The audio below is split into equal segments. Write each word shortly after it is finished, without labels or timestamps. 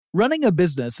Running a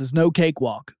business is no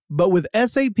cakewalk, but with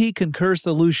SAP Concur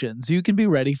Solutions, you can be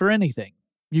ready for anything.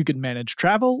 You can manage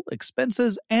travel,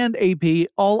 expenses, and AP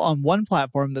all on one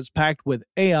platform that's packed with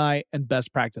AI and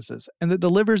best practices, and that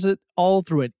delivers it all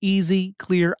through an easy,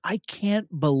 clear, I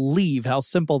can't believe how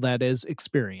simple that is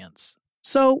experience.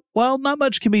 So, while not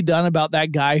much can be done about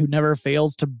that guy who never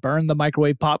fails to burn the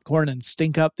microwave popcorn and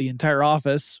stink up the entire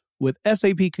office, with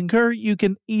SAP Concur, you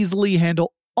can easily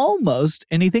handle almost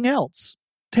anything else.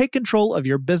 Take control of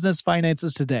your business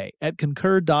finances today at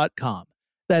Concur.com.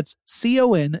 That's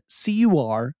CONCUR.com.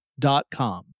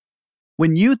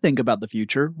 When you think about the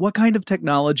future, what kind of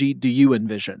technology do you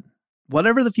envision?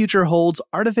 Whatever the future holds,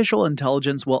 artificial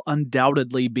intelligence will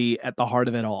undoubtedly be at the heart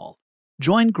of it all.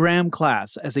 Join Graham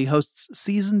Class as he hosts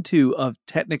Season 2 of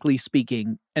Technically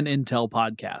Speaking, an Intel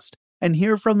podcast, and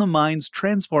hear from the minds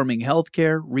transforming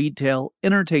healthcare, retail,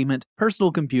 entertainment,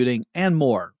 personal computing, and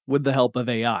more with the help of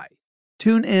AI.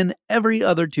 Tune in every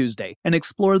other Tuesday and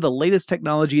explore the latest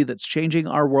technology that's changing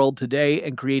our world today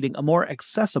and creating a more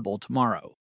accessible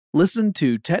tomorrow. Listen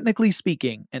to Technically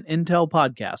Speaking, an Intel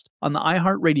podcast on the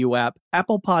iHeartRadio app,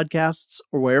 Apple Podcasts,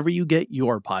 or wherever you get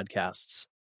your podcasts.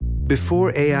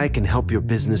 Before AI can help your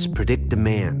business predict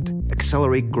demand,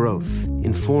 accelerate growth,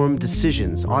 inform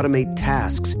decisions, automate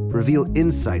tasks, reveal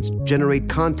insights, generate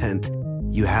content,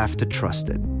 you have to trust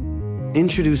it.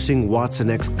 Introducing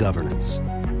watsonx Governance,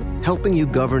 helping you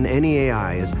govern any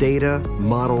AI as data,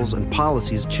 models, and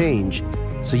policies change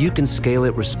so you can scale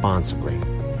it responsibly.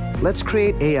 Let's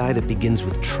create AI that begins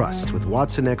with trust with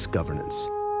watsonx Governance.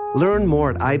 Learn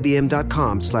more at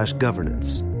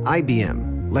ibm.com/governance.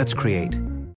 IBM, let's create.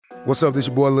 What's up, this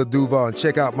your boy Lil Duval, and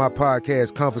check out my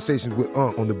podcast, Conversations with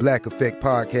Unc, on the Black Effect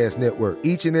Podcast Network.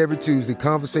 Each and every Tuesday,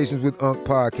 Conversations with Unc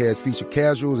podcast feature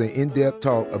casuals and in-depth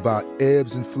talk about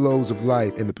ebbs and flows of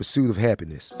life and the pursuit of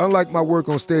happiness. Unlike my work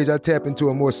on stage, I tap into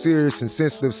a more serious and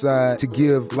sensitive side to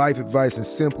give life advice and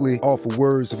simply offer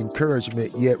words of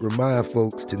encouragement, yet remind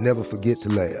folks to never forget to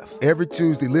laugh. Every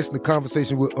Tuesday, listen to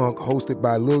Conversations with Unc, hosted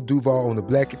by Lil Duval on the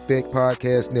Black Effect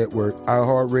Podcast Network,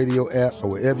 iHeartRadio app, or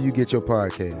wherever you get your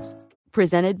podcasts.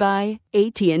 Presented by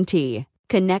AT&T.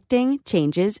 Connecting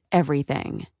changes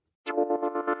everything.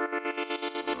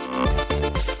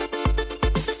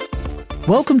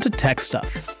 Welcome to Tech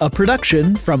Stuff, a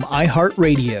production from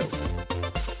iHeartRadio.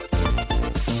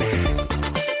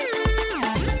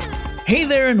 Hey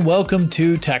there and welcome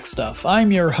to Tech Stuff.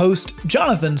 I'm your host,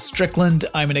 Jonathan Strickland.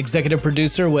 I'm an executive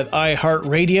producer with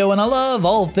iHeartRadio, and I love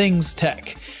all things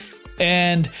tech.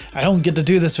 And I don't get to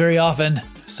do this very often,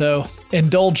 so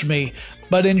indulge me.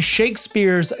 But in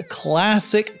Shakespeare's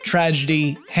classic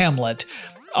tragedy, Hamlet,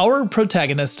 our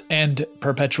protagonist and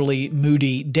perpetually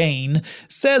moody Dane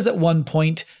says at one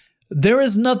point, "There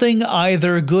is nothing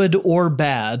either good or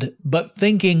bad, but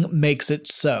thinking makes it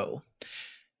so."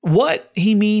 What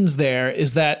he means there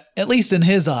is that, at least in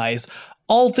his eyes,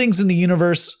 all things in the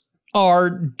universe are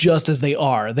just as they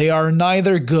are. They are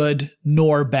neither good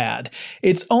nor bad.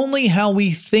 It's only how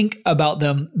we think about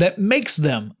them that makes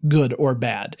them good or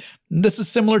bad. This is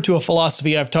similar to a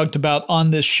philosophy I've talked about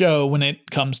on this show when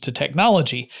it comes to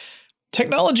technology.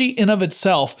 Technology in of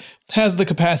itself has the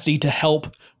capacity to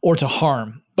help or to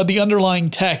harm, but the underlying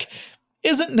tech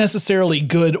isn't necessarily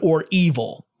good or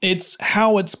evil. It's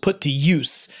how it's put to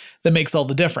use that makes all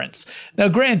the difference. Now,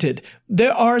 granted,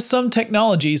 there are some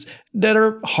technologies that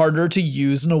are harder to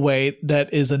use in a way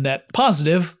that is a net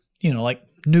positive, like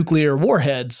nuclear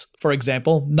warheads, for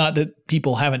example. Not that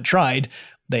people haven't tried,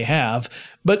 they have,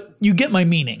 but you get my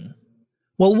meaning.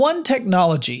 Well, one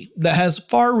technology that has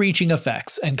far-reaching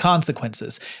effects and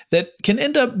consequences that can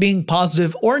end up being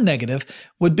positive or negative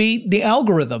would be the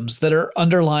algorithms that are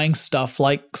underlying stuff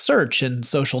like search and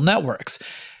social networks.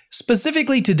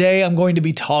 Specifically today, I'm going to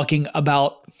be talking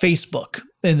about Facebook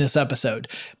in this episode,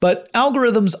 but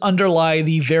algorithms underlie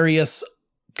the various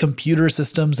computer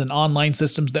systems and online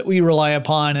systems that we rely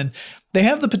upon, and they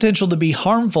have the potential to be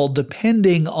harmful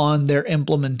depending on their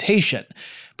implementation.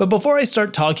 But before I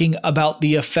start talking about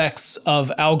the effects of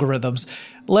algorithms,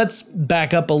 let's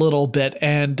back up a little bit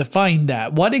and define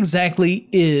that. What exactly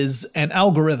is an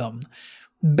algorithm?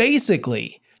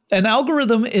 Basically, an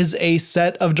algorithm is a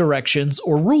set of directions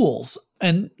or rules,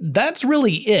 and that's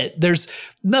really it. There's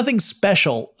nothing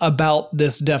special about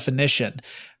this definition.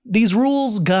 These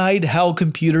rules guide how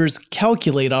computers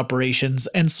calculate operations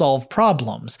and solve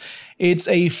problems. It's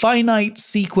a finite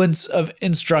sequence of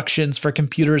instructions for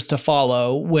computers to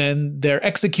follow when they're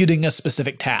executing a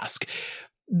specific task.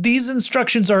 These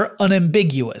instructions are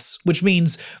unambiguous, which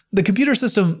means the computer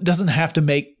system doesn't have to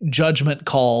make judgment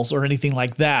calls or anything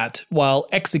like that while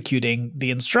executing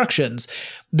the instructions.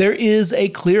 There is a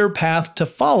clear path to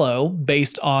follow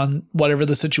based on whatever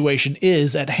the situation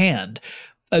is at hand.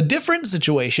 A different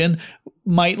situation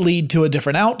might lead to a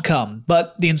different outcome,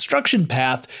 but the instruction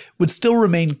path would still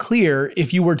remain clear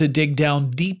if you were to dig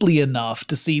down deeply enough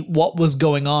to see what was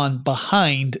going on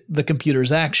behind the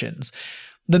computer's actions.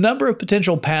 The number of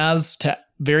potential paths to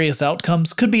various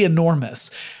outcomes could be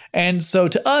enormous. And so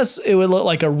to us, it would look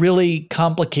like a really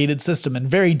complicated system and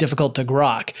very difficult to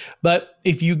grok. But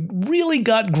if you really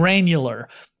got granular,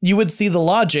 you would see the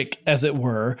logic, as it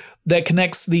were, that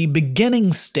connects the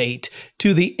beginning state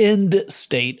to the end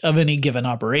state of any given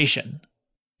operation.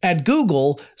 At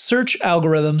Google, search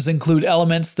algorithms include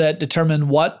elements that determine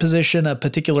what position a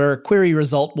particular query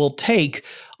result will take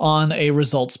on a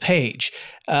results page.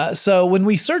 So when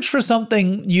we search for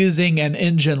something using an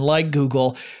engine like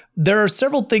Google, there are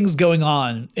several things going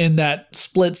on in that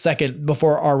split second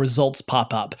before our results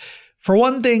pop up. For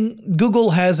one thing,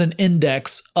 Google has an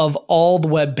index of all the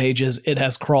web pages it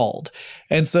has crawled.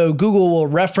 And so Google will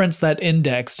reference that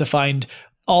index to find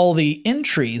all the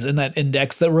entries in that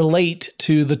index that relate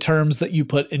to the terms that you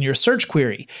put in your search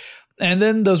query. And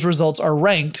then those results are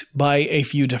ranked by a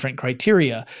few different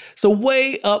criteria. So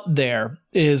way up there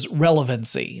is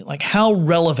relevancy. Like, how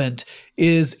relevant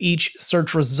is each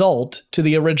search result to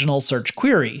the original search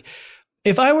query?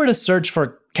 If I were to search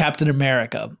for Captain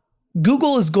America,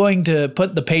 Google is going to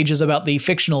put the pages about the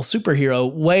fictional superhero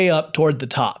way up toward the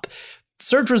top.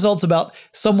 Search results about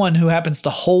someone who happens to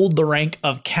hold the rank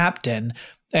of captain,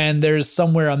 and there's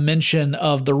somewhere a mention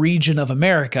of the region of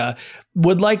America,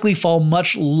 would likely fall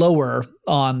much lower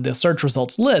on the search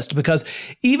results list, because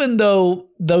even though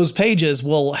those pages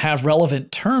will have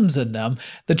relevant terms in them,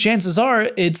 the chances are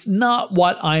it's not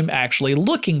what I'm actually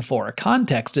looking for.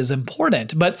 Context is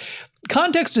important, but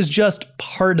context is just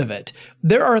part of it.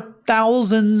 There are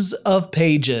thousands of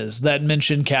pages that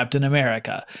mention Captain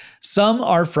America. Some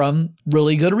are from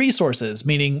really good resources,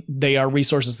 meaning they are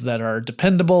resources that are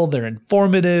dependable, they're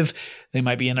informative, they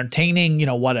might be entertaining,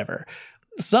 whatever.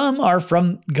 Some are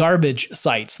from garbage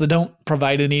sites that don't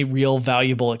provide any real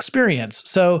valuable experience.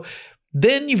 So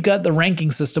then you've got the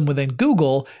ranking system within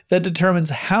Google that determines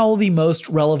how the most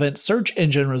relevant search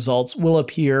engine results will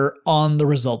appear on the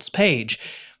results page.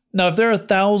 Now, if there are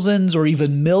thousands or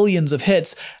even millions of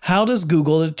hits, how does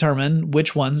Google determine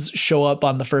which ones show up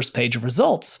on the first page of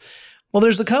results? Well,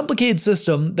 there's a complicated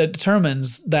system that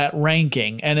determines that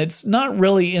ranking, and it's not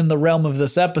really in the realm of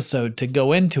this episode to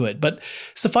go into it, but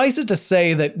suffice it to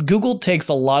say that Google takes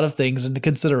a lot of things into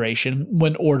consideration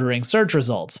when ordering search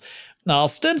results. Now,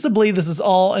 ostensibly, this is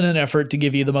all in an effort to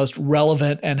give you the most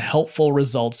relevant and helpful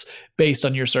results based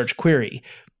on your search query.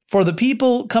 For the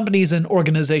people, companies, and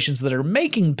organizations that are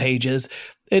making pages,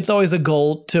 it's always a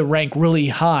goal to rank really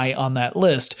high on that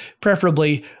list,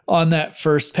 preferably on that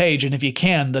first page, and if you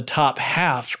can, the top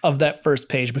half of that first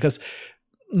page, because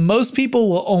most people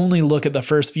will only look at the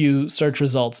first few search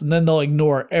results, and then they'll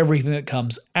ignore everything that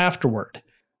comes afterward.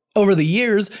 Over the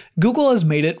years, Google has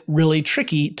made it really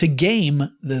tricky to game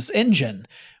this engine,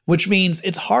 which means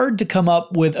it's hard to come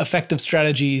up with effective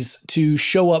strategies to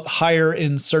show up higher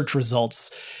in search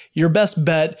results. Your best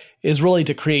bet is really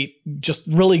to create just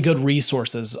really good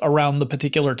resources around the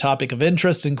particular topic of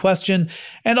interest in question,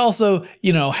 and also,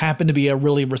 happen to be a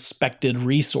really respected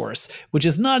resource, which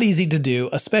is not easy to do,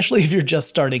 especially if you're just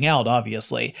starting out,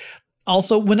 obviously.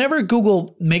 Also, whenever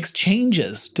Google makes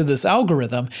changes to this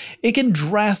algorithm, it can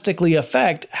drastically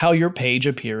affect how your page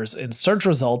appears in search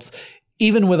results,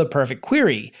 even with a perfect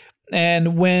query.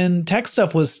 And when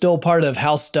TechStuff was still part of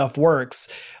How Stuff Works,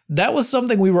 that was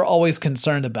something we were always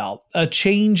concerned about. A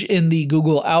change in the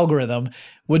Google algorithm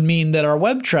would mean that our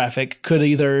web traffic could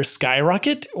either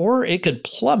skyrocket or it could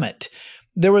plummet.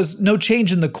 There was no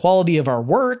change in the quality of our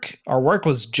work. Our work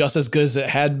was just as good as it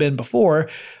had been before.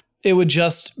 It would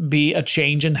just be a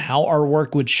change in how our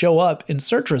work would show up in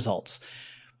search results.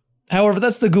 However,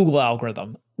 that's the Google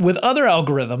algorithm. With other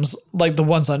algorithms, like the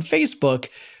ones on Facebook,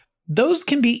 those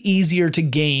can be easier to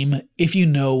game if you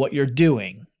know what you're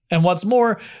doing. And what's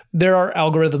more, there are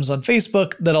algorithms on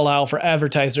Facebook that allow for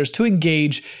advertisers to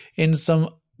engage in some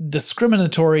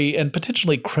discriminatory and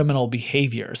potentially criminal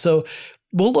behavior. So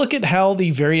we'll look at how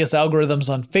the various algorithms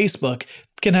on Facebook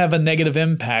can have a negative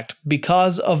impact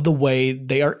because of the way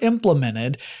they are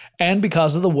implemented and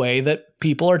because of the way that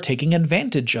people are taking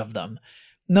advantage of them.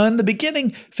 Now, in the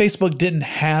beginning, Facebook didn't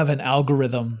have an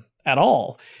algorithm at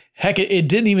all. Heck, it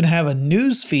didn't even have a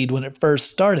news feed when it first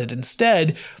started.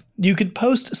 Instead, You could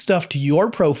post stuff to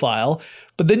your profile,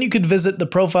 but then you could visit the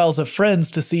profiles of friends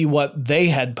to see what they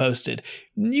had posted.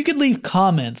 You could leave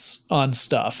comments on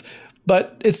stuff,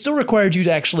 but it still required you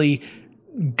to actually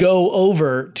go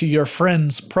over to your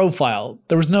friend's profile.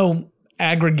 There was no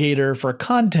aggregator for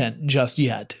content just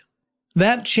yet.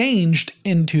 That changed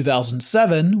in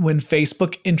 2007 when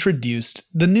Facebook introduced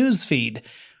the newsfeed.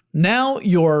 Now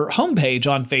your homepage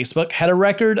on Facebook had a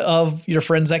record of your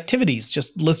friends' activities,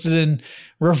 just listed in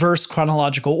reverse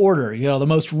chronological order, the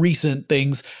most recent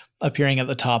things appearing at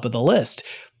the top of the list.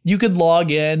 You could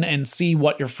log in and see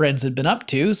what your friends had been up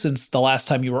to since the last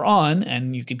time you were on,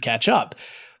 and you could catch up.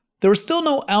 There was still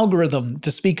no algorithm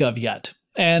to speak of yet.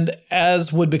 And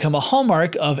as would become a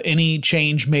hallmark of any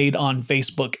change made on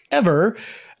Facebook ever,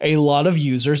 a lot of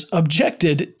users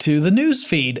objected to the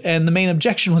newsfeed. And the main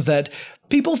objection was that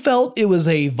people felt it was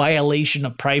a violation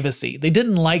of privacy. They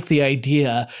didn't like the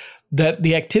idea that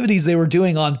the activities they were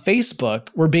doing on Facebook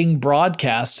were being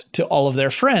broadcast to all of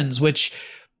their friends, which,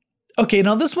 okay,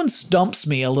 now this one stumps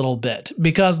me a little bit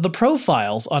because the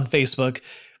profiles on Facebook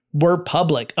were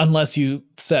public unless you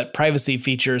set privacy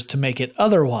features to make it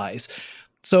otherwise.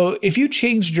 So if you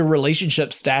changed your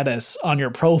relationship status on your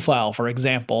profile, for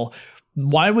example,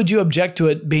 why would you object to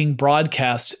it being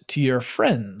broadcast to your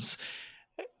friends?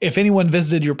 If anyone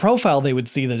visited your profile, they would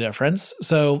see the difference.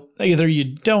 So either you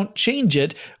don't change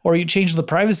it or you change the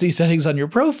privacy settings on your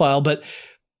profile, but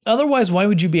otherwise, why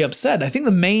would you be upset? I think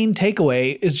the main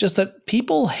takeaway is just that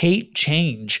people hate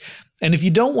change. And if you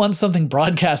don't want something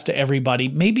broadcast to everybody,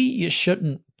 maybe you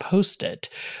shouldn't post it.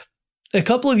 A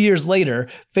couple of years later,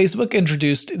 Facebook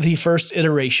introduced the first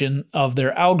iteration of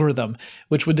their algorithm,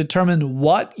 which would determine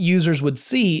what users would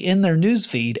see in their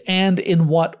newsfeed and in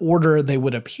what order they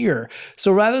would appear.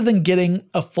 So rather than getting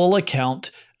a full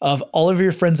account of all of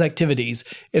your friends' activities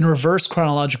in reverse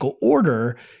chronological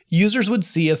order, users would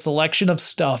see a selection of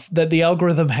stuff that the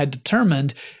algorithm had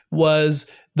determined was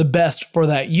the best for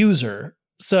that user.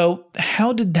 So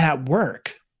how did that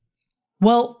work?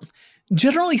 Well,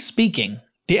 generally speaking,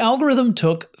 the algorithm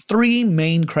took three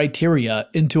main criteria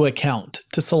into account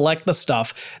to select the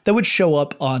stuff that would show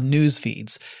up on news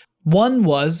feeds. One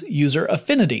was user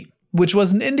affinity, which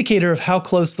was an indicator of how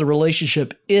close the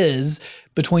relationship is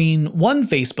between one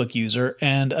Facebook user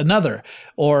and another,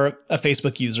 or a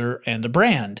Facebook user and a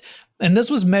brand. And this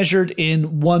was measured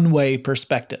in one-way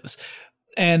perspectives.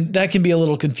 And that can be a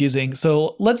little confusing.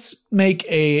 So let's make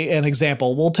an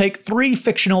example. We'll take three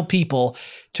fictional people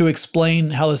to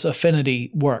explain how this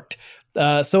affinity worked.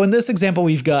 So in this example,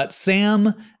 we've got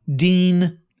Sam,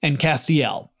 Dean, and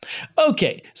Castiel.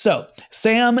 Okay, so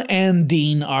Sam and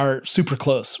Dean are super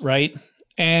close, right?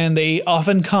 And they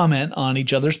often comment on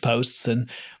each other's posts, and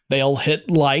they'll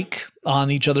hit like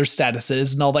on each other's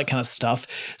statuses and all that kind of stuff.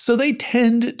 So they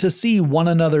tend to see one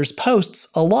another's posts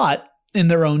a lot in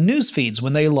their own news feeds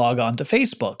when they log on to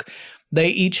Facebook. They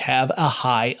each have a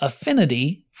high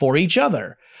affinity for each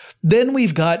other. Then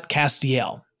we've got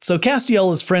Castiel. So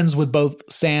Castiel is friends with both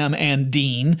Sam and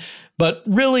Dean, but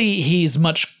really he's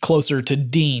much closer to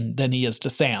Dean than he is to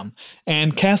Sam.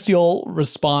 And Castiel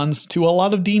responds to a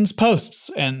lot of Dean's posts,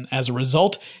 and as a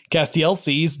result, Castiel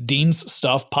sees Dean's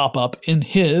stuff pop up in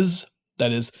his,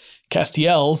 that is,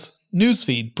 Castiel's,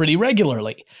 newsfeed pretty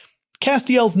regularly.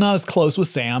 Castiel's not as close with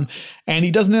Sam, and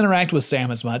he doesn't interact with Sam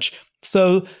as much,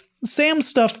 so Sam's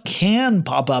stuff can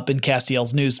pop up in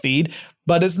Castiel's newsfeed,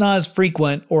 but it's not as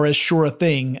frequent or as sure a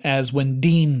thing as when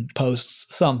Dean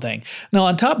posts something. Now,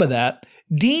 on top of that,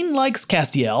 Dean likes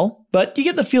Castiel, but you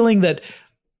get the feeling that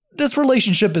this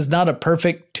relationship is not a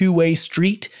perfect two-way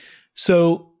street,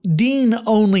 so Dean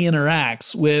only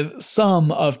interacts with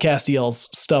some of Castiel's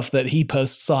stuff that he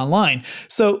posts online.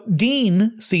 So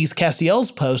Dean sees Castiel's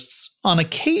posts on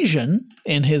occasion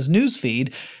in his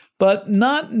newsfeed, but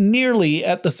not nearly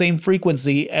at the same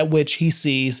frequency at which he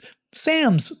sees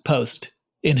Sam's post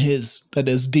in his, that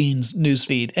is, Dean's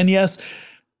newsfeed. And yes,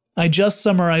 I just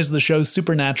summarized the show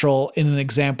Supernatural in an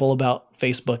example about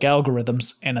Facebook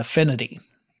algorithms and affinity.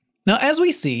 Now, as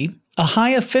we see, a high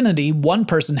affinity one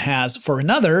person has for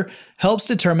another helps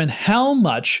determine how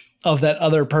much of that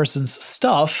other person's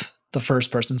stuff the first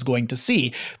person's going to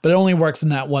see, but it only works in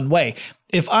that one way.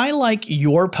 If I like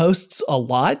your posts a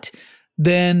lot,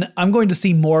 then I'm going to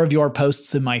see more of your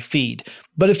posts in my feed.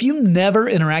 But if you never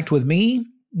interact with me,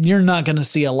 you're not going to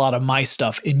see a lot of my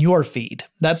stuff in your feed.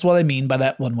 That's what I mean by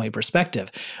that one-way perspective.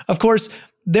 Of course,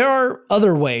 there are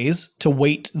other ways to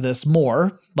weight this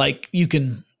more, like you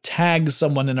can tag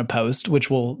someone in a post, which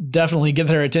will definitely get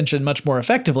their attention much more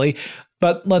effectively,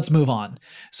 but let's move on.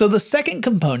 So the second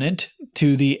component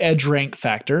to the EdgeRank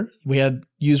factor, we had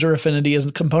user affinity as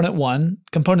component 1.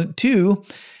 Component 2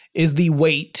 is the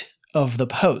weight of the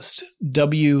post,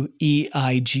 W-E-I-G-H-T.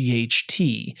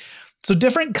 So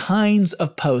different kinds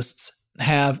of posts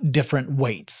have different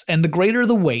weights, and the greater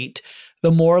the weight,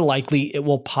 the more likely it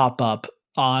will pop up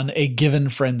on a given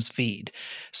friend's feed.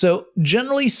 So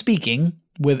generally speaking,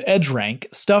 with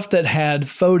EdgeRank, stuff that had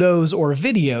photos or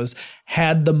videos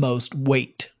had the most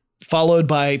weight, followed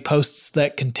by posts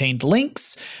that contained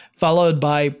links, followed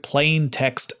by plain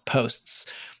text posts.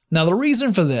 Now, the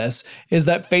reason for this is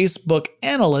that Facebook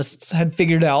analysts had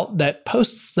figured out that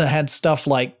posts that had stuff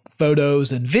like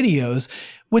photos and videos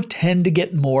would tend to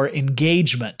get more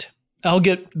engagement. I'll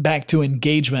get back to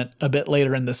engagement a bit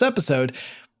later in this episode.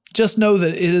 Just know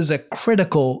that it is a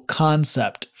critical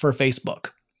concept for Facebook.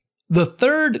 The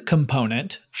third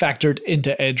component factored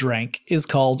into EdgeRank is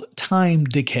called time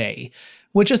decay,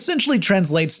 which essentially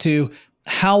translates to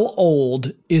how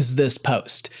old is this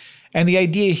post? And the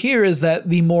idea here is that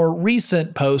the more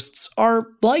recent posts are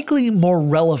likely more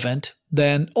relevant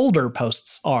than older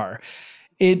posts are.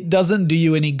 It doesn't do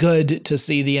you any good to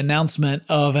see the announcement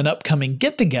of an upcoming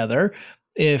get-together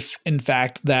if, in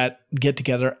fact, that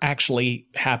get-together actually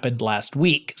happened last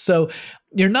week. So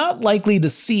you're not likely to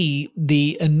see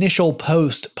the initial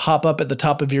post pop up at the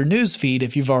top of your newsfeed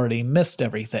if you've already missed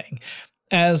everything.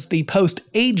 As the post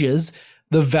ages,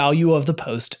 the value of the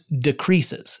post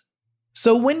decreases.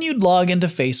 So when you'd log into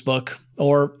Facebook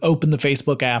or open the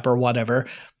Facebook app or whatever,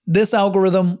 this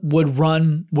algorithm would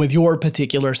run with your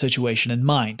particular situation in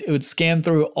mind. It would scan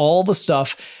through all the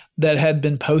stuff that had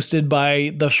been posted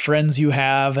by the friends you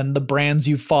have and the brands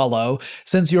you follow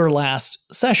since your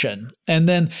last session. And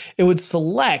then it would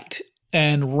select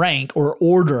and rank or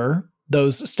order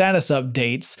those status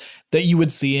updates that you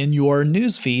would see in your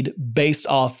newsfeed based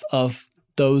off of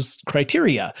those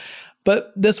criteria.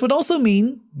 But this would also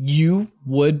mean you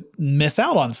would miss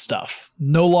out on stuff.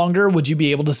 No longer would you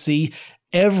be able to see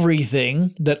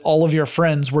everything that all of your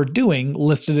friends were doing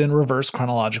listed in reverse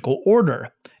chronological order.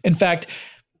 In fact,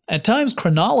 at times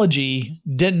chronology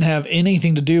didn't have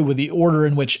anything to do with the order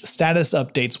in which status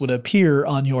updates would appear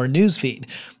on your newsfeed.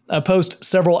 A post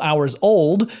several hours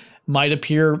old might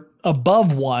appear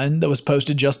above one that was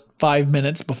posted just 5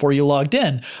 minutes before you logged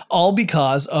in, all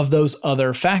because of those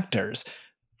other factors.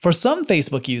 For some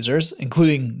Facebook users,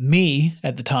 including me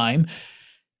at the time,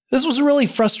 this was really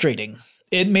frustrating.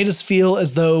 It made us feel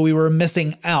as though we were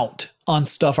missing out on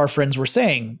stuff our friends were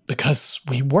saying, because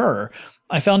we were.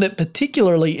 I found it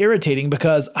particularly irritating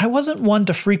because I wasn't one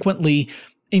to frequently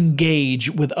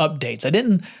engage with updates. I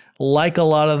didn't like a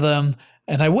lot of them,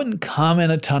 and I wouldn't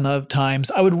comment a ton of times.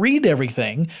 I would read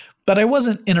everything, but I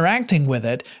wasn't interacting with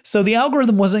it, so the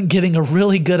algorithm wasn't getting a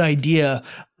really good idea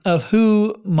of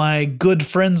who my good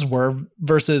friends were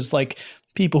versus like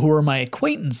people who were my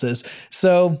acquaintances.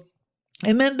 So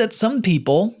it meant that some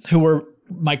people who were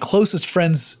my closest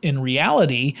friends in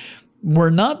reality were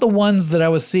not the ones that I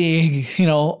was seeing,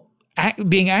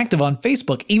 being active on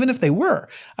Facebook, even if they were.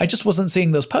 I just wasn't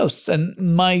seeing those posts. And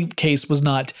my case was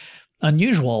not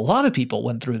unusual. A lot of people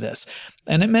went through this.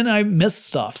 And it meant I missed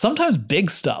stuff, sometimes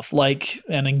big stuff, like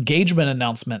an engagement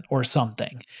announcement or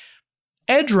something.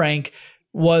 EdgeRank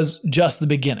was just the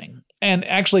beginning. And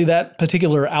actually, that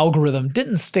particular algorithm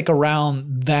didn't stick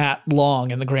around that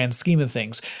long in the grand scheme of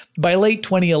things. By late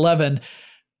 2011,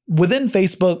 within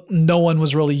Facebook, no one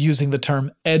was really using the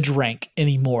term EdgeRank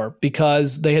anymore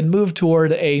because they had moved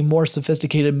toward a more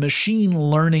sophisticated machine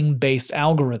learning-based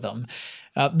algorithm.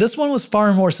 This one was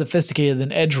far more sophisticated than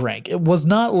EdgeRank. It was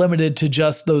not limited to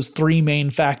just those three main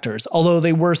factors, although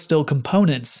they were still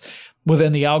components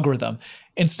within the algorithm.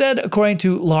 Instead, according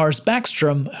to Lars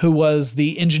Backstrom, who was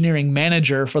the engineering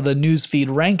manager for the newsfeed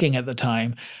ranking at the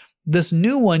time, this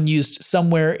new one used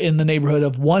somewhere in the neighborhood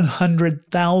of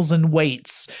 100,000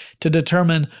 weights to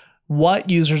determine what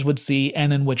users would see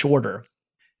and in which order.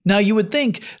 Now, you would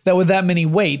think that with that many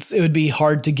weights, it would be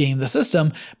hard to game the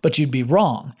system, but you'd be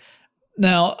wrong.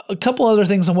 Now, a couple other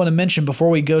things I want to mention before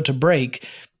we go to break.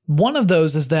 One of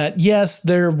those is that, yes,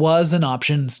 there was an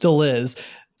option, still is,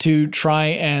 to try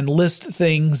and list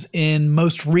things in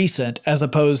most recent as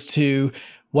opposed to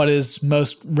what is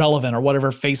most relevant or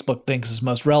whatever Facebook thinks is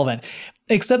most relevant.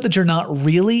 Except that you're not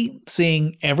really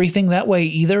seeing everything that way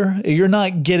either. You're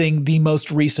not getting the most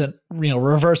recent,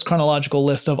 reverse chronological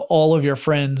list of all of your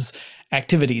friends'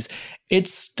 activities.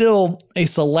 It's still a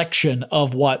selection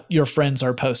of what your friends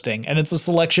are posting, and it's a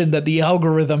selection that the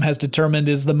algorithm has determined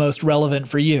is the most relevant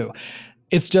for you.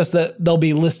 It's just that they'll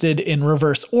be listed in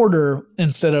reverse order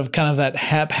instead of kind of that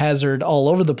haphazard all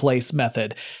over the place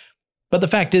method. But the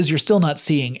fact is, you're still not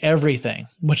seeing everything,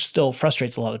 which still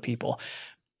frustrates a lot of people.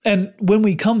 And when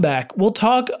we come back, we'll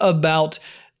talk about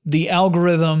the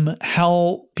algorithm,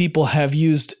 how people have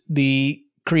used the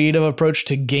creative approach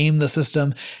to game the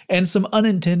system, and some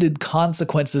unintended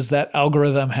consequences that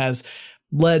algorithm has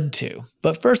led to.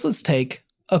 But first, let's take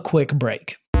a quick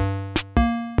break.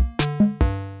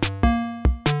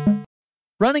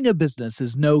 Running a business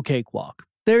is no cakewalk.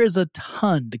 There is a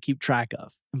ton to keep track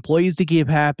of. Employees to keep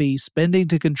happy, spending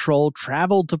to control,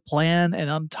 travel to plan,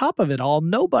 and on top of it all,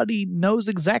 nobody knows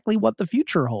exactly what the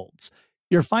future holds.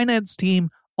 Your finance team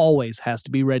always has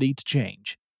to be ready to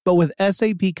change. But with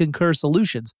SAP Concur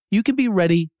Solutions, you can be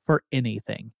ready for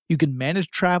anything. You can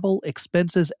manage travel,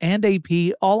 expenses, and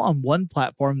AP all on one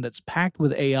platform that's packed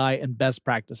with AI and best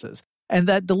practices, and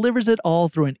that delivers it all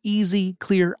through an easy,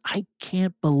 clear, I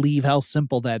can't believe how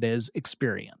simple that is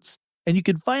experience. And you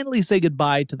can finally say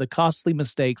goodbye to the costly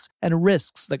mistakes and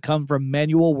risks that come from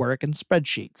manual work and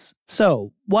spreadsheets.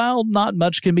 So, while not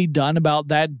much can be done about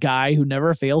that guy who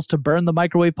never fails to burn the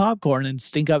microwave popcorn and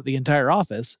stink up the entire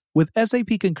office, with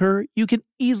SAP Concur, you can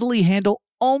easily handle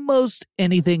almost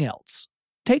anything else.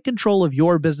 Take control of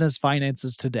your business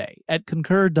finances today at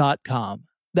Concur.com.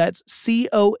 That's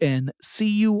CONCUR.com.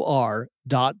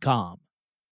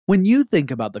 When you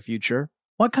think about the future,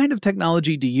 what kind of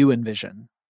technology do you envision?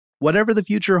 Whatever the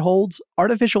future holds,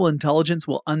 artificial intelligence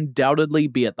will undoubtedly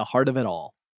be at the heart of it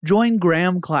all. Join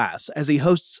Graham Class as he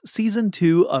hosts Season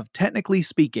 2 of Technically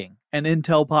Speaking, an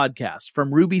Intel podcast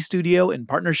from Ruby Studio in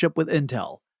partnership with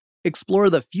Intel.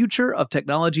 Explore the future of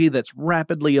technology that's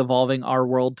rapidly evolving our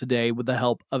world today with the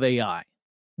help of AI.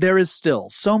 There is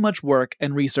still so much work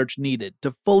and research needed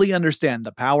to fully understand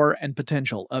the power and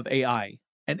potential of AI.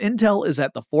 And Intel is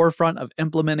at the forefront of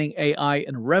implementing AI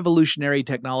in revolutionary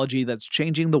technology that's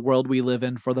changing the world we live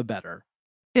in for the better.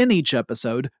 In each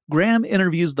episode, Graham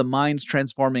interviews the minds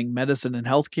transforming medicine and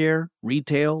healthcare,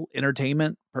 retail,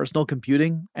 entertainment, personal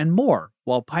computing, and more,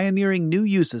 while pioneering new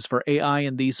uses for AI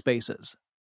in these spaces.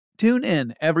 Tune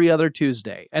in every other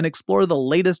Tuesday and explore the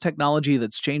latest technology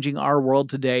that's changing our world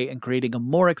today and creating a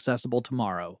more accessible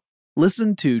tomorrow.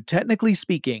 Listen to Technically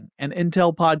Speaking, an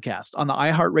Intel podcast on the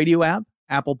iHeartRadio app,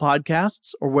 Apple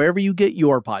Podcasts, or wherever you get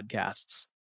your podcasts.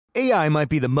 AI might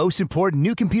be the most important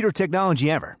new computer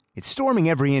technology ever. It's storming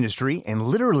every industry, and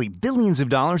literally billions of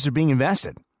dollars are being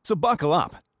invested. So buckle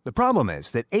up. The problem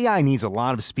is that AI needs a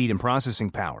lot of speed and processing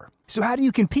power. So how do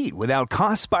you compete without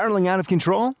costs spiraling out of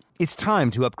control? It's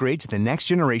time to upgrade to the next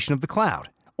generation of the cloud.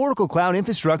 Oracle Cloud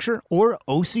Infrastructure, or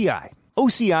OCI.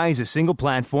 OCI is a single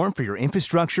platform for your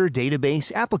infrastructure,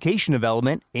 database, application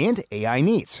development, and AI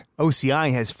needs.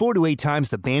 OCI has 4 to 8 times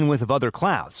the bandwidth of other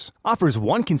clouds, offers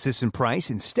one consistent price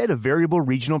instead of variable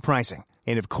regional pricing.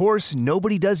 And of course,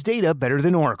 nobody does data better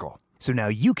than Oracle. So now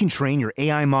you can train your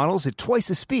AI models at twice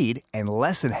the speed and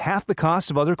less than half the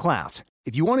cost of other clouds.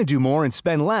 If you want to do more and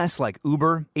spend less like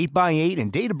Uber, 8x8,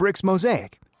 and Databricks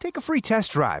Mosaic, take a free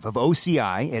test drive of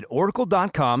OCI at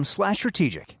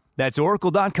oracle.com/strategic. That's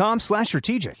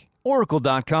oracle.com/strategic.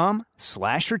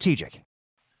 Oracle.com/strategic.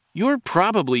 You're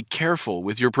probably careful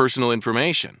with your personal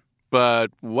information,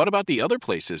 but what about the other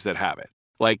places that have it?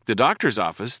 Like the doctor's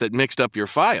office that mixed up your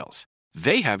files.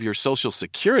 They have your social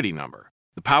security number.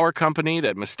 The power company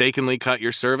that mistakenly cut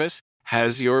your service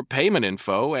has your payment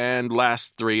info and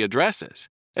last 3 addresses.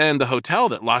 And the hotel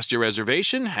that lost your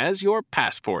reservation has your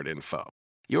passport info.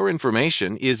 Your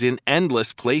information is in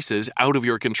endless places out of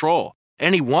your control.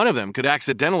 Any one of them could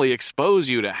accidentally expose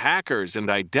you to hackers and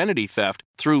identity theft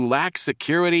through lax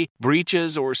security,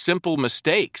 breaches, or simple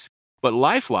mistakes. But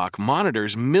LifeLock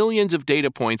monitors millions of data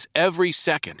points every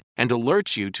second and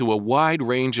alerts you to a wide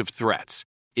range of threats.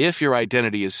 If your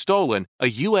identity is stolen, a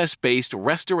U.S.-based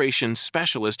restoration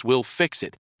specialist will fix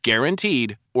it,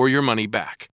 guaranteed, or your money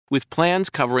back, with plans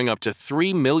covering up to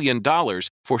 $3 million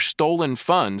for stolen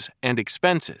funds and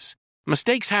expenses.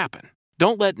 Mistakes happen.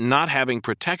 Don't let not having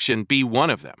protection be one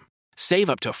of them. Save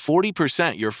up to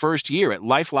 40% your first year at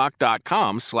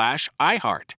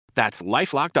LifeLock.com/iHeart. That's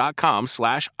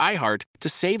LifeLock.com/iHeart to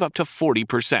save up to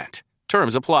 40%.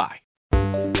 Terms apply.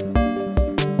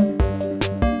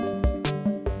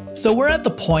 So we're at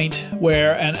the point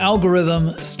where an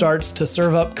algorithm starts to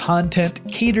serve up content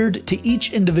catered to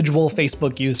each individual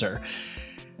Facebook user.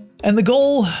 And the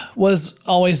goal was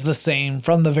always the same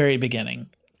from the very beginning.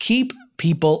 Keep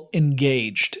people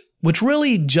engaged, which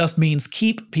really just means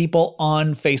keep people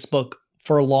on Facebook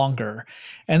for longer.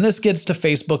 And this gets to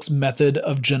Facebook's method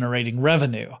of generating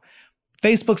revenue.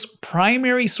 Facebook's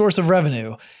primary source of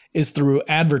revenue is through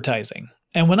advertising.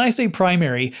 And when I say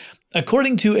primary,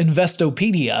 according to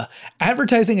Investopedia,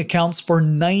 advertising accounts for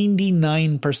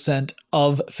 99%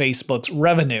 of Facebook's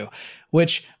revenue,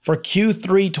 which for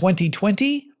Q3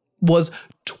 2020 was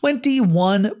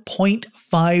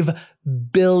 $21.5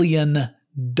 billion.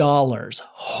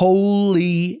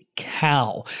 Holy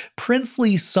cow.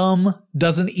 Princely sum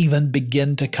doesn't even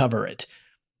begin to cover it.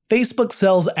 Facebook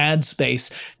sells ad space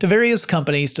to various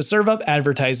companies to serve up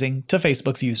advertising to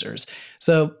Facebook's users.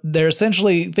 So they're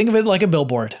essentially, think of it like a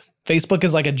billboard. Facebook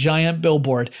is like a giant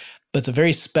billboard, but it's a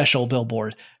very special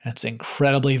billboard, and it's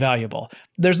incredibly valuable.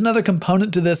 There's another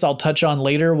component to this I'll touch on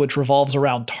later, which revolves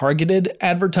around targeted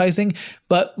advertising,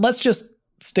 but let's just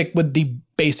stick with the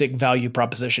basic value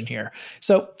proposition here.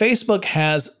 So Facebook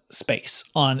has space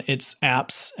on its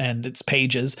apps and its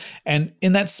pages, and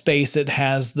in that space, it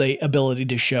has the ability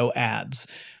to show ads.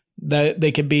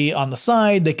 They can be on the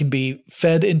side, they can be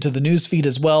fed into the newsfeed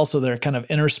as well, so they're kind of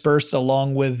interspersed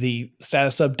along with the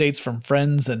status updates from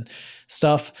friends and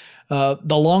stuff. The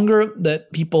longer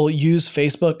that people use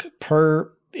Facebook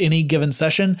per any given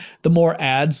session, the more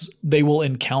ads they will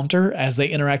encounter as they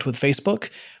interact with Facebook,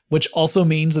 which also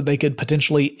means that they could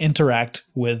potentially interact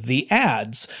with the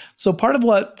ads. So part of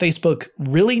what Facebook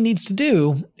really needs to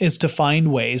do is to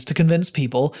find ways to convince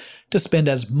people to spend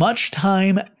as much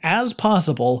time as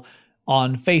possible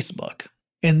on Facebook.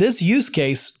 In this use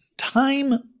case,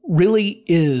 time really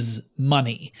is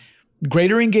money.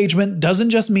 Greater engagement doesn't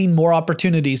just mean more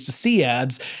opportunities to see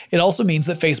ads, it also means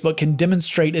that Facebook can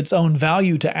demonstrate its own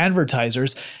value to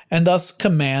advertisers and thus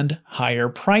command higher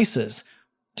prices.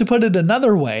 To put it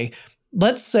another way,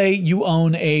 let's say you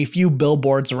own a few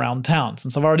billboards around town,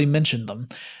 since I've already mentioned them.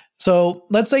 So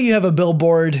let's say you have a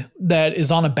billboard that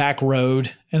is on a back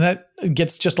road, and that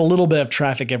gets just a little bit of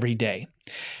traffic every day.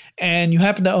 And you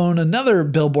happen to own another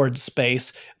billboard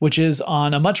space, which is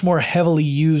on a much more heavily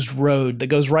used road that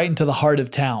goes right into the heart of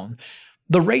town.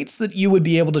 The rates that you would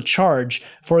be able to charge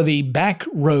for the back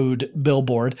road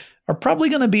billboard are probably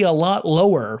going to be a lot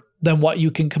lower than what you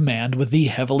can command with the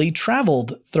heavily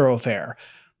traveled thoroughfare.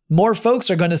 More folks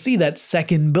are going to see that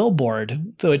second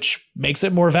billboard, which makes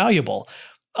it more valuable.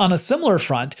 On a similar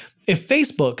front, if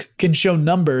Facebook can show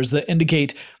numbers that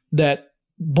indicate that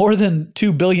more than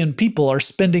 2 billion people are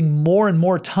spending more and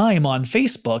more time on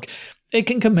Facebook, it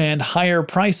can command higher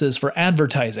prices for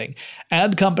advertising.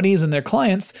 Ad companies and their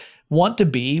clients want to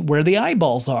be where the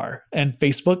eyeballs are, and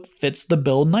Facebook fits the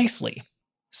bill nicely.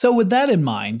 So with that in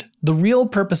mind, the real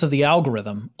purpose of the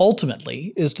algorithm,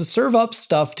 ultimately, is to serve up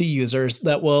stuff to users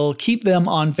that will keep them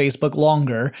on Facebook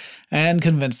longer and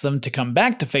convince them to come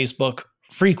back to Facebook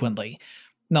frequently.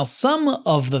 Now, some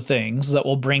of the things that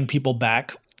will bring people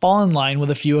back fall in line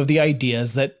with a few of the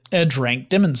ideas that EdgeRank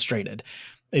demonstrated.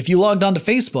 If you logged onto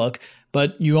Facebook,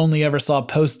 but you only ever saw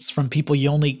posts from people you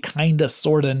only kinda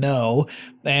sorta know,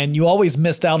 and you always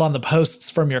missed out on the posts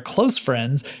from your close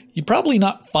friends, you'd probably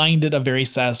not find it a very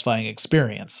satisfying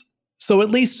experience. So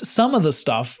at least some of the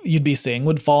stuff you'd be seeing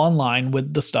would fall in line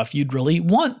with the stuff you'd really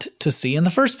want to see in the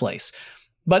first place.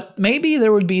 But maybe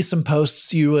there would be some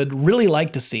posts you would really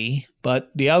like to see,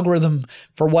 but the algorithm,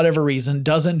 for whatever reason,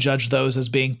 doesn't judge those as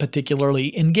being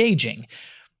particularly engaging.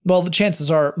 Well, the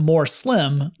chances are more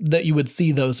slim that you would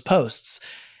see those posts.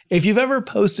 If you've ever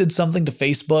posted something to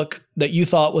Facebook that you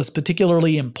thought was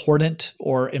particularly important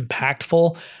or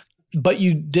impactful, but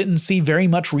you didn't see very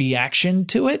much reaction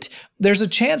to it, there's a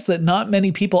chance that not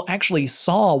many people actually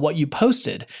saw what you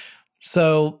posted.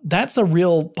 So that's a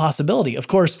real possibility. Of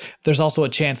course, there's also a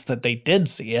chance that they did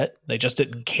see it, they just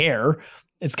didn't care.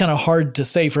 It's kind of hard to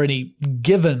say for any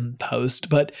given post,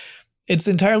 but it's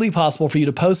entirely possible for you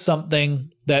to post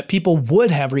something that people would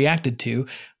have reacted to.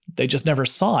 They just never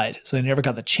saw it, so they never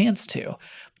got the chance to.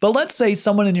 But let's say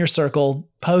someone in your circle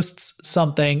posts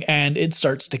something and it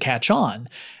starts to catch on.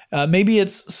 Maybe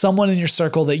it's someone in your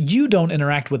circle that you don't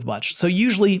interact with much, so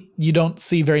usually you don't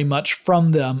see very much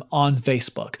from them on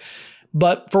Facebook.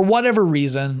 But for whatever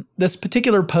reason, this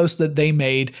particular post that they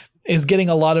made is getting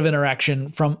a lot of interaction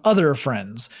from other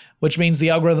friends, which means the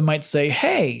algorithm might say,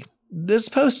 hey, this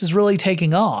post is really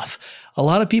taking off. A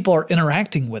lot of people are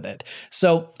interacting with it.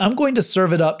 So I'm going to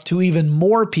serve it up to even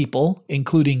more people,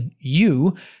 including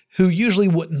you, who usually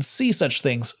wouldn't see such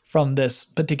things from this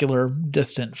particular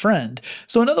distant friend.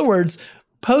 So in other words,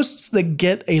 posts that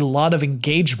get a lot of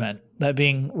engagement, that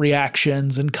being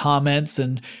reactions and comments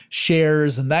and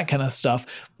shares and that kind of stuff,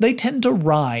 they tend to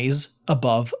rise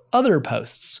above other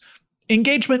posts.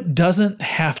 Engagement doesn't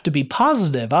have to be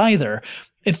positive either.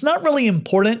 It's not really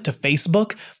important to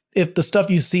Facebook if the stuff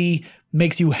you see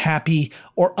makes you happy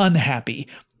or unhappy,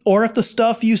 or if the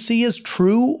stuff you see is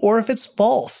true or if it's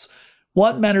false.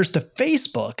 What matters to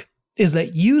Facebook is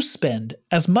that you spend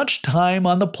as much time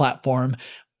on the platform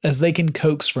as they can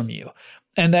coax from you,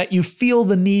 and that you feel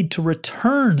the need to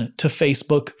return to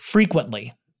Facebook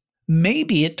frequently.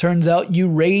 Maybe it turns out you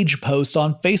rage post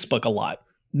on Facebook a lot.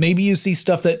 Maybe you see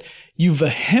stuff that you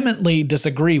vehemently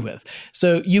disagree with.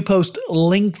 So you post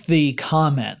lengthy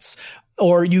comments,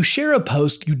 or you share a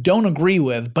post you don't agree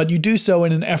with, but you do so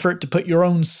in an effort to put your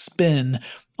own spin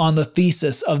on the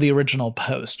thesis of the original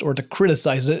post or to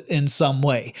criticize it in some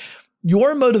way.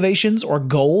 Your motivations or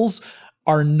goals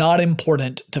are not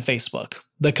important to Facebook.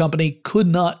 The company could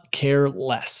not care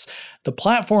less. The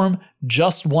platform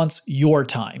just wants your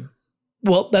time.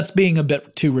 Well, that's being a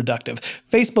bit too reductive.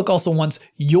 Facebook also wants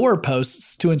your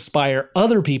posts to inspire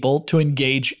other people to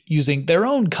engage using their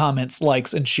own comments,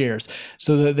 likes, and shares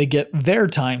so that they get their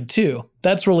time too.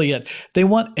 That's really it. They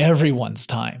want everyone's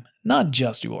time, not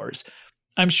just yours.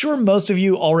 I'm sure most of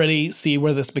you already see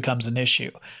where this becomes an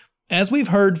issue. As we've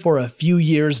heard for a few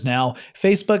years now,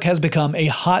 Facebook has become a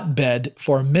hotbed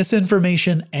for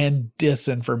misinformation and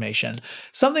disinformation,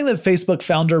 something that Facebook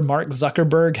founder Mark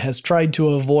Zuckerberg has tried to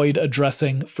avoid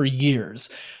addressing for years.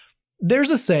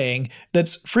 There's a saying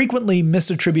that's frequently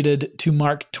misattributed to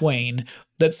Mark Twain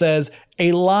that says,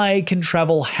 "A lie can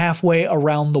travel halfway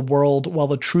around the world while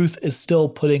the truth is still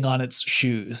putting on its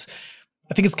shoes."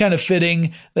 I think it's kind of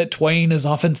fitting that Twain is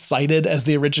often cited as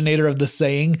the originator of the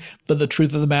saying, but the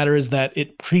truth of the matter is that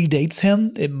it predates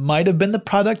him. It might have been the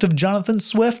product of Jonathan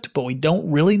Swift, but we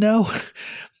don't really know.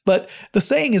 But the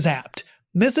saying is apt.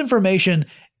 Misinformation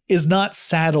is not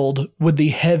saddled with the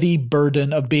heavy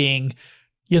burden of being,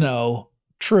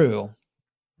 true.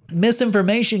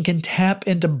 Misinformation can tap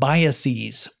into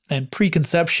biases and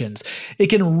preconceptions. It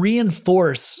can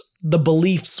reinforce the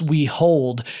beliefs we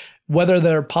hold, whether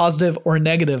they're positive or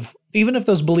negative, even if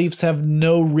those beliefs have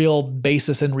no real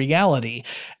basis in reality.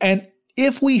 And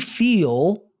if we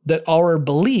feel that our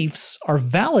beliefs are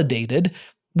validated,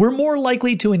 we're more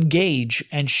likely to engage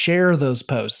and share those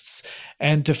posts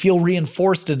and to feel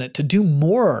reinforced in it, to do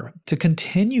more, to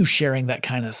continue sharing that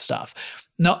kind of stuff.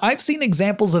 Now, I've seen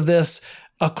examples of this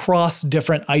across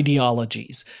different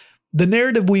ideologies. The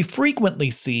narrative we frequently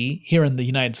see here in the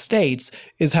United States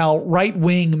is how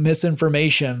right-wing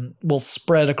misinformation will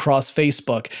spread across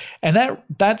Facebook, and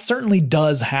that certainly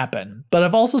does happen. But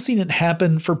I've also seen it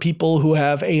happen for people who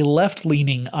have a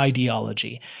left-leaning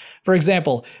ideology. For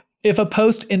example, if a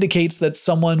post indicates that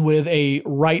someone with a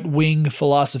right-wing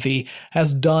philosophy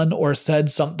has done or said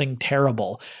something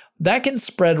terrible, that can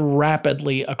spread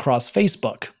rapidly across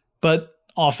Facebook. But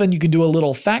often you can do a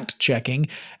little fact-checking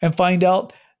and find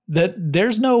out that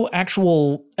there's no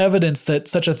actual evidence that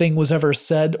such a thing was ever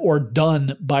said or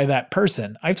done by that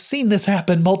person. I've seen this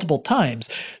happen multiple times.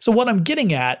 So what I'm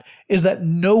getting at is that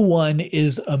no one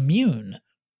is immune.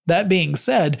 That being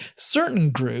said, certain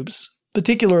groups,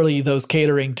 particularly those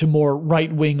catering to more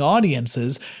right-wing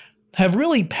audiences, have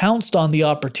really pounced on the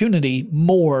opportunity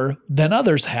more than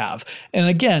others have. And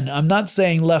again, I'm not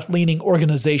saying left-leaning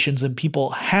organizations and people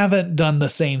haven't done the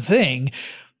same thing.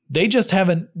 They just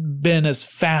haven't been as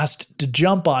fast to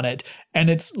jump on it, and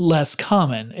it's less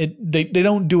common. They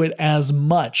don't do it as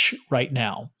much right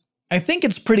now. I think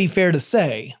it's pretty fair to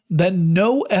say that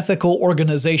no ethical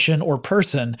organization or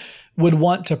person would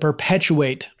want to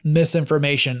perpetuate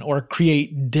misinformation or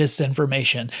create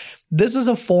disinformation. This is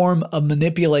a form of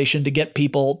manipulation to get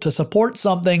people to support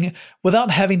something without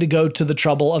having to go to the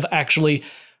trouble of actually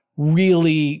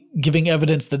really giving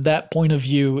evidence that that point of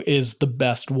view is the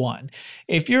best one.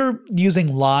 If you're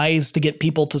using lies to get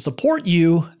people to support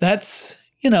you, that's,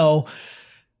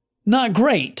 not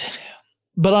great.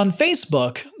 But on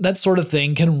Facebook, that sort of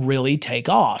thing can really take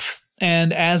off.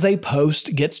 And as a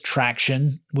post gets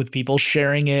traction with people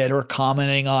sharing it or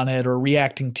commenting on it or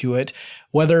reacting to it,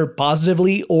 whether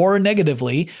positively or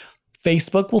negatively,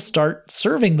 Facebook will start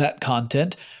serving that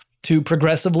content to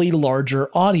progressively larger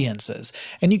audiences.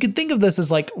 And you can think of this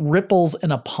as like ripples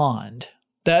in a pond.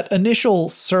 That initial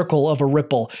circle of a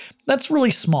ripple, that's really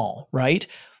small, right?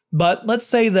 But let's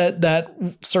say that that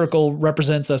circle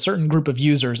represents a certain group of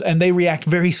users and they react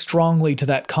very strongly to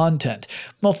that content.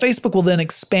 Well, Facebook will then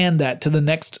expand that to the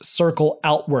next circle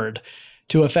outward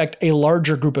to affect a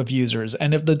larger group of users.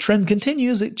 And if the trend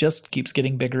continues, it just keeps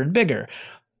getting bigger and bigger.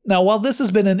 Now, while this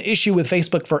has been an issue with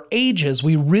Facebook for ages,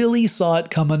 we really saw it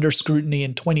come under scrutiny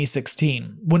in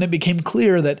 2016 when it became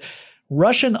clear that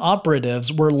Russian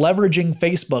operatives were leveraging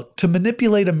Facebook to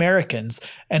manipulate Americans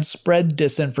and spread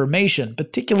disinformation,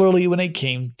 particularly when it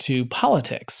came to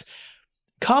politics.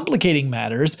 Complicating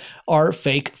matters are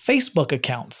fake Facebook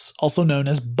accounts, also known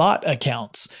as bot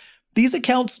accounts. These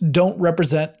accounts don't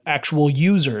represent actual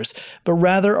users, but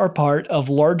rather are part of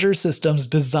larger systems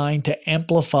designed to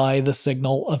amplify the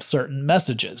signal of certain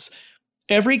messages.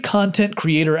 Every content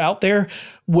creator out there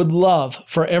would love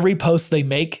for every post they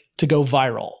make to go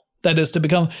viral. That is, to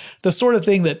become the sort of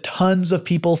thing that tons of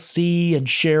people see and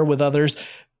share with others.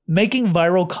 making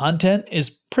viral content is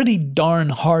pretty darn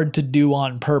hard to do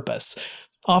on purpose.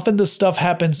 Often this stuff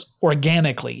happens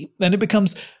organically, and it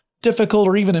becomes difficult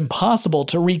or even impossible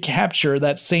to recapture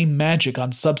that same magic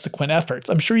on subsequent efforts.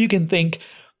 I'm sure you can think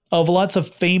of lots of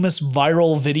famous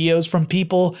viral videos from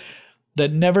people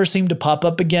that never seem to pop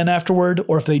up again afterward,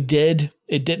 or if they did,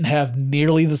 it didn't have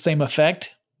nearly the same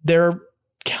effect. There are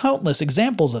countless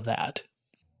examples of that.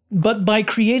 But by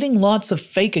creating lots of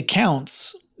fake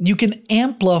accounts, you can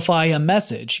amplify a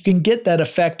message. You can get that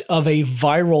effect of a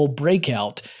viral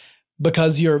breakout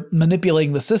because you're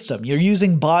manipulating the system. You're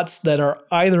using bots that are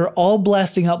either all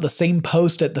blasting out the same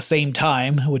post at the same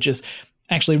time, which is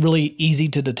actually really easy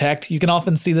to detect. You can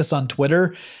often see this on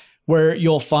Twitter, where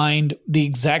you'll find the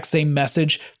exact same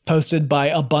message posted by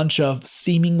a bunch of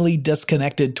seemingly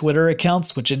disconnected Twitter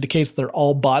accounts, which indicates they're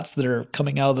all bots that are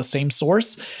coming out of the same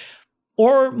source.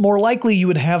 Or more likely, you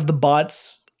would have the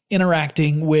bots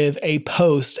interacting with a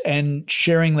post and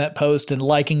sharing that post and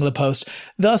liking the post,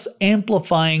 thus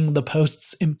amplifying the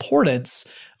post's importance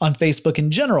on Facebook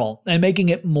in general and making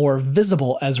it more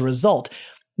visible as a result.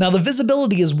 Now, the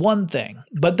visibility is one thing,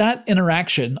 but that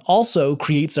interaction also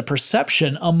creates a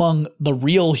perception among the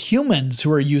real humans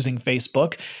who are using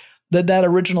Facebook that that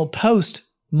original post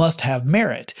must have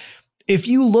merit. If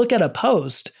you look at a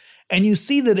post and you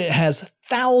see that it has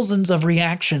thousands of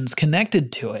reactions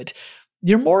connected to it,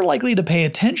 you're more likely to pay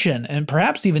attention and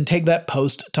perhaps even take that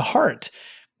post to heart.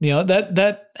 You know,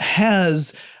 that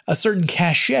has a certain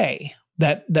cachet,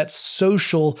 that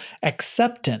social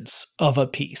acceptance of a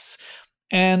piece.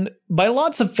 And by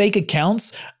lots of fake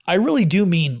accounts, I really do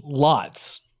mean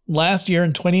lots. Last year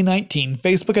in 2019,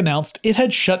 Facebook announced it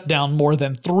had shut down more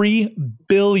than 3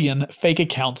 billion fake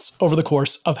accounts over the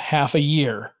course of half a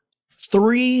year.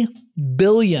 3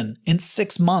 billion in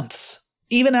 6 months.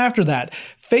 Even after that,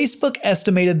 Facebook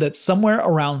estimated that somewhere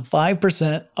around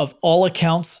 5% of all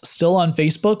accounts still on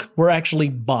Facebook were actually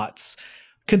bots.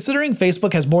 Considering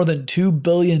Facebook has more than 2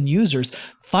 billion users,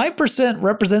 5%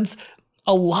 represents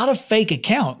a lot of fake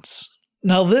accounts.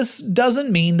 Now, this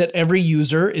doesn't mean that every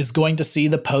user is going to see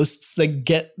the posts that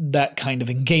get that kind of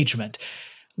engagement.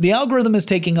 The algorithm is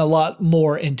taking a lot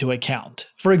more into account.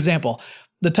 For example,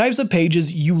 the types of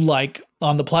pages you like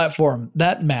on the platform,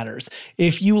 that matters.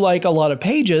 If you like a lot of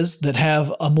pages that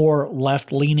have a more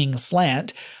left-leaning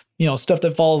slant, stuff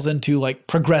that falls into like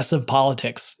progressive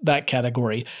politics, that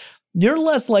category, you're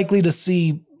less likely to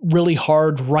see really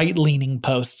hard right-leaning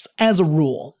posts as a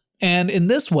rule. And in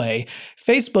this way,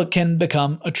 Facebook can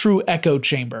become a true echo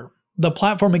chamber. The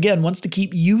platform, again, wants to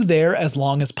keep you there as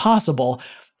long as possible,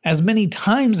 as many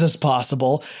times as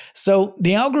possible, so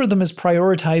the algorithm is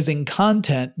prioritizing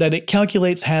content that it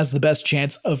calculates has the best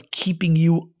chance of keeping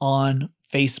you on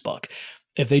Facebook.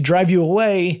 If they drive you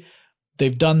away,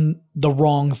 they've done the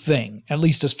wrong thing, at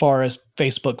least as far as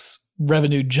Facebook's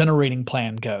revenue generating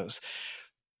plan goes.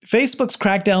 Facebook's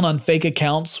crackdown on fake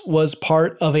accounts was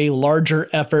part of a larger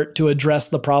effort to address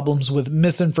the problems with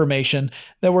misinformation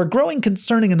that were growing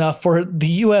concerning enough for the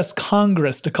U.S.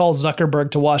 Congress to call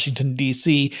Zuckerberg to Washington,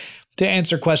 D.C. to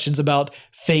answer questions about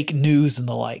fake news and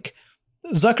the like.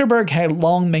 Zuckerberg had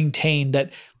long maintained that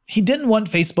he didn't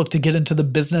want Facebook to get into the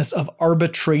business of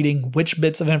arbitrating which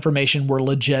bits of information were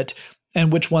legit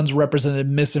and which ones represented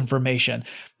misinformation.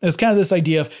 It was kind of this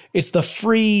idea of it's the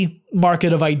free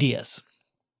market of ideas.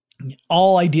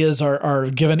 All ideas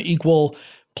are given equal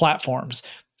platforms.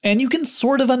 And you can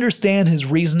sort of understand his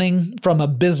reasoning from a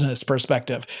business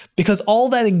perspective, because all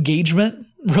that engagement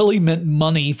really meant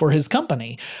money for his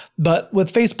company. But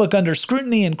with Facebook under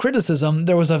scrutiny and criticism,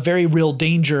 there was a very real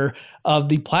danger of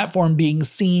the platform being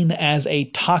seen as a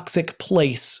toxic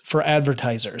place for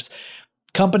advertisers.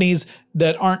 Companies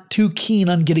that aren't too keen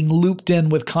on getting looped in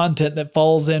with content that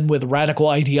falls in with radical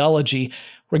ideology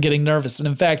were getting nervous. And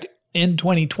in fact, in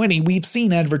 2020, we've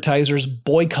seen advertisers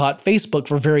boycott Facebook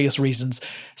for various reasons,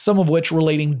 some of which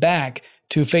relating back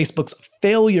to Facebook's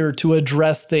failure to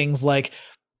address things like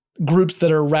groups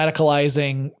that are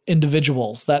radicalizing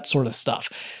individuals, that sort of stuff.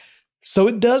 So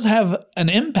it does have an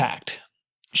impact.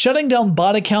 Shutting down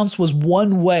bot accounts was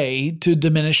one way to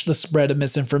diminish the spread of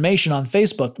misinformation on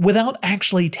Facebook without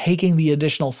actually taking the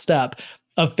additional step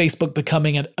of Facebook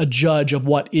becoming a judge of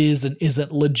what is and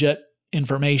isn't legit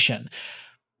information.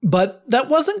 But that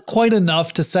wasn't quite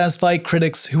enough to satisfy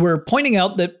critics who were pointing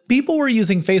out that people were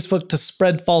using Facebook to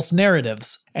spread false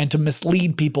narratives and to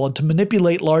mislead people and to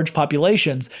manipulate large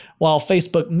populations, while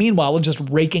Facebook, meanwhile, was just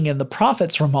raking in the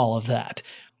profits from all of that.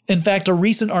 In fact, a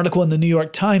recent article in the New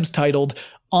York Times titled,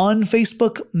 "On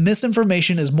Facebook,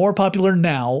 Misinformation is More Popular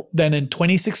Now Than in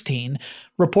 2016,"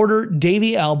 reporter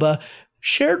Davey Alba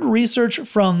shared research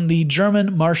from the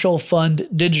German Marshall Fund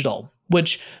Digital,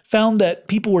 which found that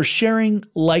people were sharing,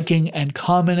 liking, and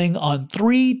commenting on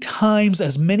 3 times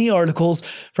as many articles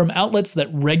from outlets that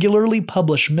regularly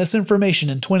publish misinformation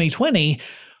in 2020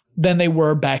 than they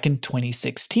were back in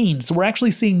 2016. So we're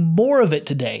actually seeing more of it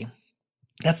today.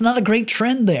 That's not a great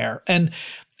trend there. And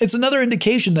it's another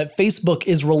indication that Facebook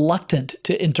is reluctant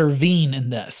to intervene in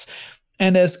this.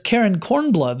 And as Karen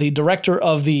Kornbluh, the director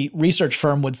of the research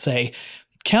firm, would say,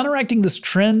 counteracting this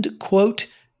trend, quote,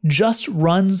 just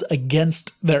runs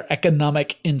against their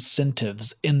economic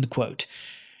incentives, end quote.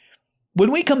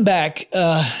 When we come back,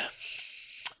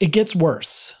 it gets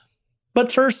worse.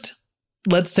 But first,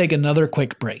 let's take another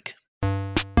quick break.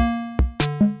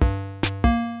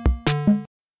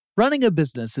 Running a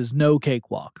business is no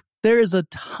cakewalk. There is a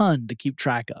ton to keep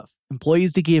track of.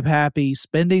 Employees to keep happy,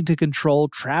 spending to control,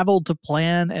 travel to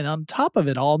plan, and on top of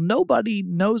it all, nobody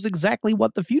knows exactly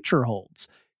what the future holds.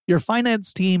 Your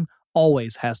finance team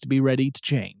always has to be ready to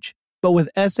change. But with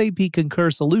SAP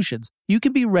Concur Solutions, you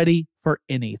can be ready for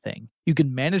anything. You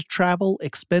can manage travel,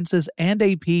 expenses, and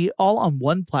AP all on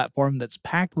one platform that's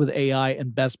packed with AI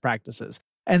and best practices,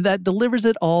 and that delivers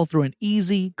it all through an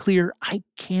easy, clear, I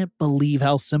can't believe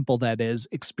how simple that is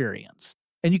experience.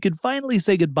 And you can finally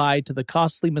say goodbye to the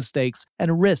costly mistakes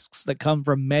and risks that come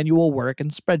from manual work and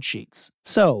spreadsheets.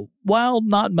 So, while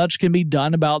not much can be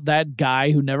done about that guy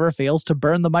who never fails to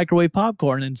burn the microwave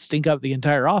popcorn and stink up the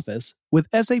entire office, with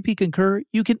SAP Concur,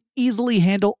 you can easily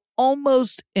handle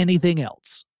almost anything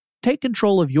else. Take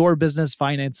control of your business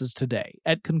finances today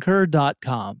at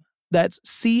Concur.com. That's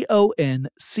CONCUR.com.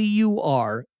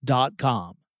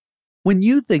 When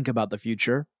you think about the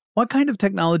future, what kind of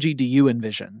technology do you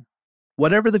envision?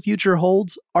 Whatever the future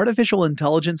holds, artificial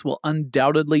intelligence will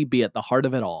undoubtedly be at the heart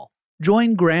of it all.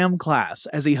 Join Graham Class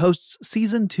as he hosts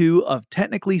Season 2 of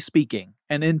Technically Speaking,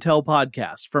 an Intel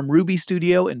podcast from Ruby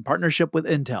Studio in partnership with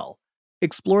Intel.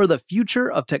 Explore the future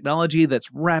of technology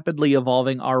that's rapidly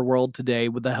evolving our world today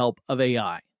with the help of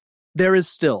AI. There is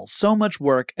still so much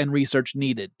work and research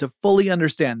needed to fully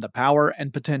understand the power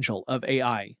and potential of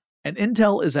AI. And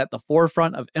Intel is at the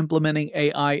forefront of implementing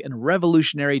AI and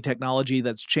revolutionary technology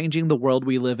that's changing the world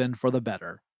we live in for the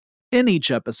better. In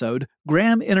each episode,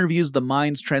 Graham interviews the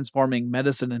minds transforming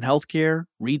medicine and healthcare,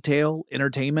 retail,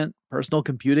 entertainment, personal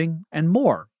computing, and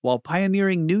more, while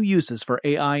pioneering new uses for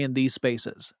AI in these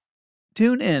spaces.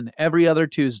 Tune in every other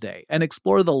Tuesday and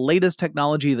explore the latest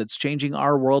technology that's changing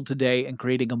our world today and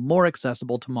creating a more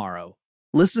accessible tomorrow.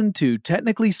 Listen to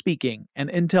Technically Speaking, an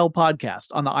Intel podcast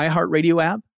on the iHeartRadio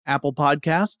app, Apple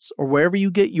Podcasts, or wherever you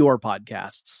get your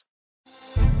podcasts.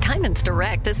 Diamonds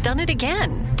Direct has done it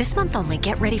again. This month only,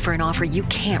 get ready for an offer you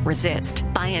can't resist.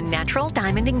 Buy a natural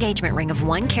diamond engagement ring of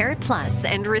 1 carat plus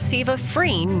and receive a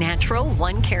free natural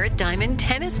 1 carat diamond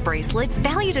tennis bracelet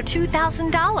valued at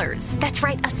 $2,000. That's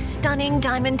right, a stunning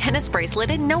diamond tennis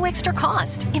bracelet at no extra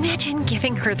cost. Imagine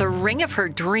giving her the ring of her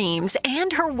dreams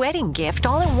and her wedding gift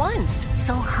all at once.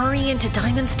 So hurry into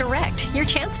Diamonds Direct. Your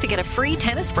chance to get a free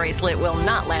tennis bracelet will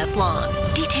not last long.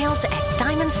 Details at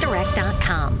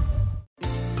diamondsdirect.com.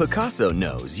 Pacaso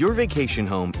knows your vacation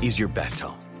home is your best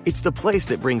home. It's the place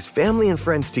that brings family and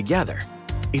friends together.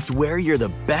 It's where you're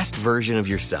the best version of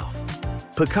yourself.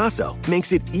 Pacaso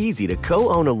makes it easy to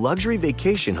co-own a luxury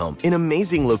vacation home in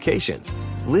amazing locations.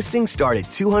 Listings start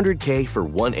at $200K for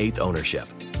 1/8 ownership.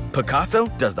 Pacaso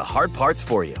does the hard parts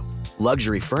for you.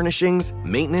 Luxury furnishings,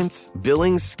 maintenance,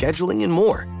 billings, scheduling, and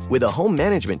more. With a home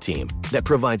management team that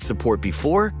provides support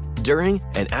before, during,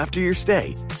 and after your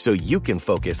stay, so you can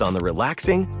focus on the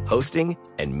relaxing, hosting,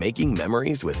 and making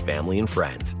memories with family and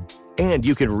friends. And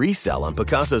you can resell on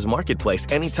Pacaso's marketplace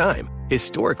anytime,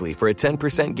 historically for a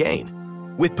 10%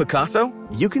 gain. With Pacaso,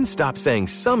 you can stop saying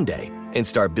someday and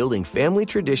start building family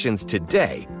traditions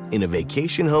today in a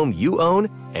vacation home you own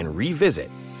and revisit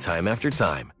time after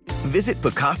time. Visit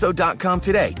Pacaso.com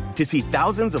today to see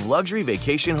thousands of luxury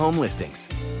vacation home listings.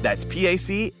 That's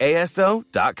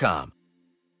PACASO.com.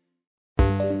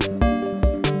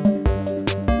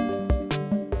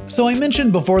 So I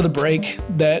mentioned before the break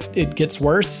that it gets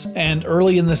worse, and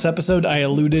early in this episode I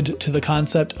alluded to the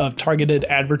concept of targeted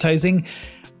advertising,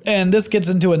 and this gets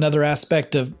into another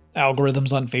aspect of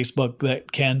algorithms on Facebook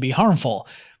that can be harmful.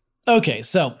 Okay,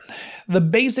 so the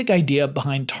basic idea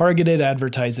behind targeted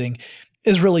advertising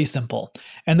is really simple,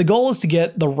 and the goal is to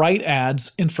get the right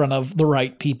ads in front of the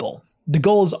right people. The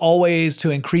goal is always to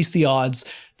increase the odds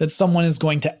that someone is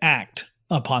going to act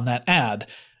upon that ad.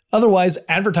 Otherwise,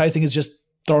 advertising is just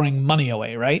throwing money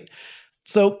away, right?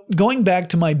 So going back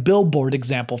to my billboard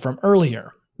example from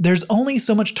earlier, there's only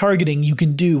so much targeting you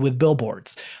can do with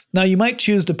billboards. Now, you might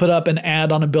choose to put up an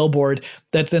ad on a billboard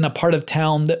that's in a part of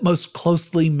town that most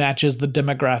closely matches the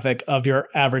demographic of your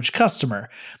average customer,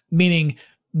 meaning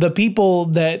the people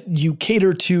that you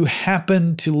cater to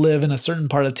happen to live in a certain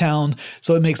part of town,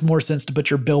 so it makes more sense to put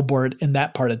your billboard in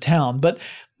that part of town. But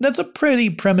that's a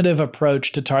pretty primitive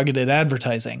approach to targeted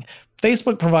advertising.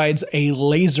 Facebook provides a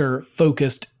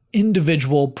laser-focused,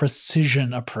 individual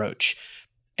precision approach.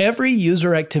 Every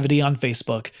user activity on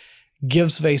Facebook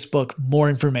gives Facebook more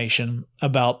information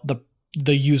about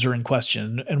the user in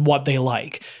question and what they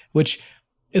like, which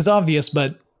is obvious,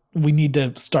 but we need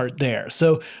to start there.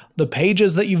 So the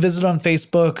pages that you visit on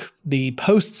Facebook, the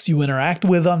posts you interact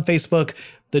with on Facebook,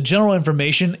 the general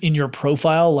information in your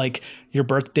profile, like your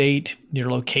birth date,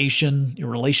 your location, your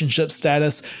relationship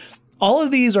status, all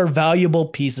of these are valuable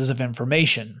pieces of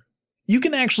information. You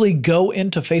can actually go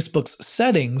into Facebook's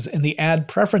settings in the ad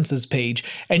preferences page,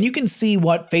 and you can see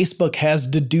what Facebook has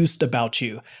deduced about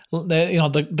you.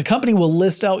 The company will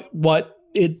list out what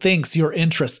it thinks your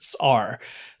interests are.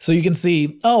 So you can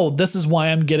see, oh, this is why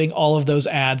I'm getting all of those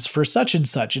ads for such and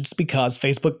such. It's because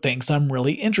Facebook thinks I'm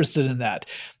really interested in that.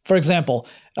 For example,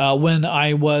 when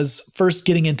I was first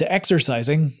getting into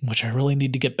exercising, which I really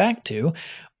need to get back to,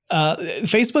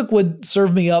 Facebook would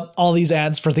serve me up all these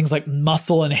ads for things like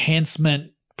muscle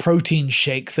enhancement, protein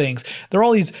shake things. There are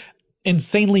all these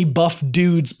insanely buff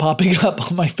dudes popping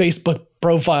up on my Facebook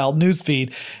profile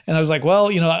newsfeed. And I was like, well,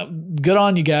 good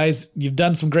on you guys. You've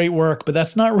done some great work, but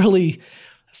that's not really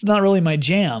my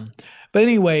jam. But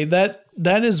anyway, that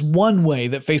is one way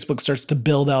that Facebook starts to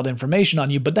build out information on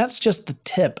you, but that's just the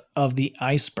tip of the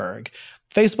iceberg.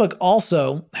 Facebook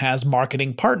also has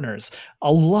marketing partners,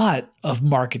 a lot of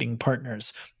marketing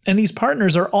partners. And these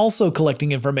partners are also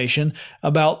collecting information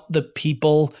about the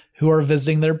people who are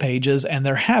visiting their pages and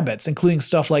their habits, including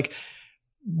stuff like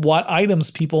what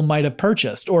items people might have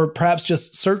purchased or perhaps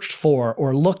just searched for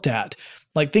or looked at.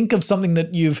 Like think of something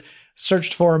that you've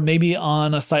searched for maybe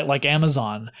on a site like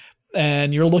Amazon,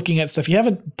 and you're looking at stuff. You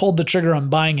haven't pulled the trigger on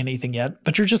buying anything yet,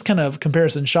 but you're just kind of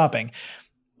comparison shopping.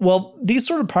 Well, these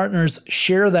sort of partners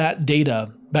share that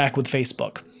data back with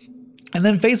Facebook. And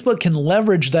then Facebook can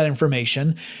leverage that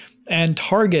information and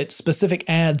target specific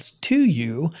ads to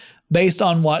you based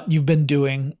on what you've been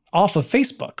doing off of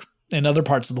Facebook and other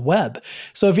parts of the web.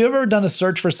 So if you've ever done a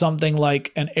search for something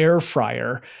like an air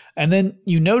fryer, and then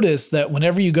you notice that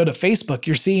whenever you go to Facebook,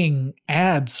 you're seeing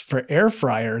ads for air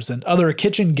fryers and other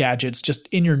kitchen gadgets just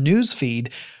in your news feed,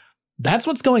 that's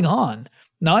what's going on.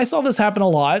 Now, I saw this happen a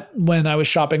lot when I was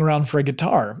shopping around for a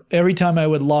guitar. Every time I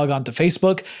would log on to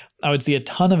Facebook, I would see a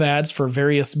ton of ads for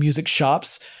various music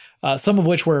shops, some of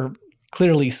which were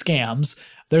clearly scams.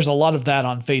 There's a lot of that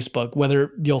on Facebook,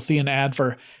 whether you'll see an ad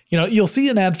for, you'll see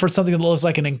an ad for something that looks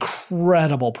like an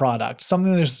incredible product,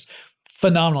 something that's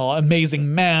phenomenal,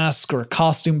 amazing mask or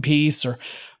costume piece or,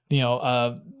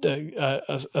 a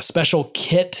special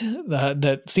kit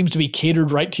that seems to be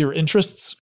catered right to your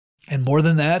interests. And more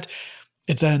than that,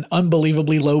 it's at an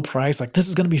unbelievably low price. Like this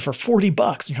is going to be for $40.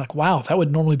 And you're like, wow, that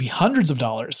would normally be hundreds of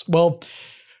dollars. Well,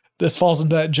 this falls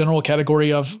into that general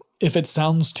category of if it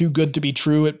sounds too good to be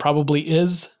true, it probably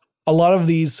is. A lot of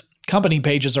these company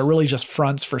pages are really just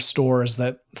fronts for stores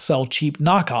that sell cheap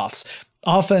knockoffs,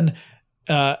 often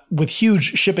with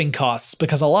huge shipping costs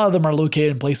because a lot of them are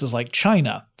located in places like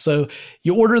China. So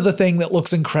you order the thing that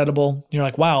looks incredible. You're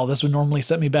like, wow, this would normally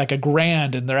set me back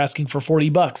 $1,000 and they're asking for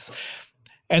 $40.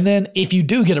 And then if you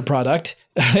do get a product,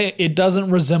 it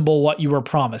doesn't resemble what you were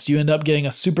promised. You end up getting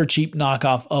a super cheap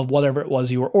knockoff of whatever it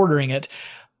was you were ordering it.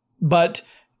 But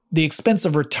the expense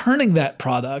of returning that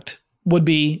product would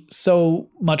be so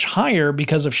much higher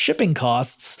because of shipping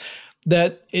costs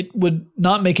that it would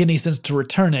not make any sense to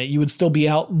return it. You would still be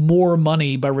out more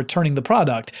money by returning the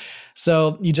product.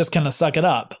 So you just kind of suck it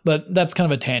up. But that's kind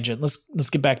of a tangent. Let's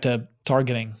get back to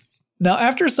targeting. Now,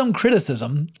 after some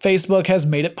criticism, Facebook has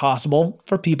made it possible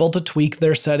for people to tweak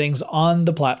their settings on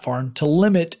the platform to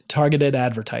limit targeted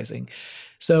advertising.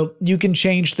 So you can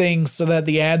change things so that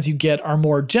the ads you get are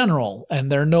more general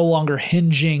and they're no longer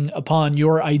hinging upon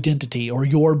your identity or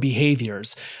your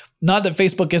behaviors. Not that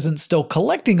Facebook isn't still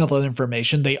collecting all that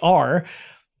information, they are.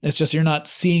 It's just you're not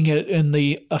seeing it in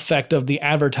the effect of the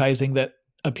advertising that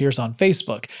appears on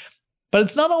Facebook. But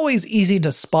it's not always easy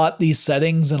to spot these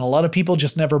settings, and a lot of people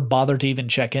just never bother to even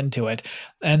check into it.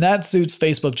 And that suits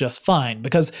Facebook just fine,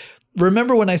 because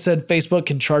remember when I said Facebook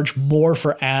can charge more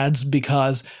for ads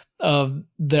because of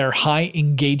their high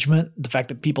engagement, the fact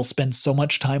that people spend so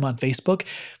much time on Facebook?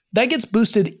 That gets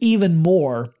boosted even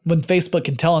more when Facebook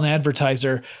can tell an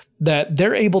advertiser that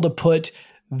they're able to put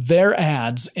their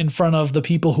ads in front of the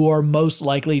people who are most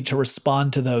likely to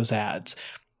respond to those ads.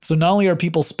 So not only are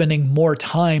people spending more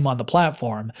time on the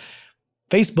platform,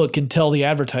 Facebook can tell the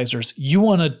advertisers, you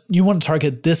want to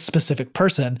target this specific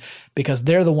person because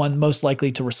they're the one most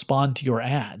likely to respond to your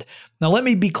ad. Now, let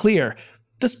me be clear.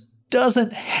 This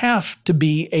doesn't have to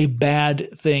be a bad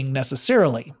thing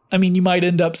necessarily. I mean, you might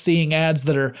end up seeing ads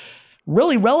that are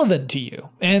really relevant to you,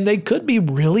 and they could be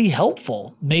really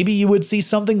helpful. Maybe you would see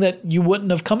something that you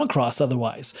wouldn't have come across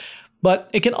otherwise. But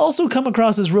it can also come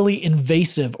across as really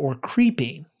invasive or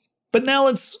creepy. But now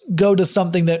let's go to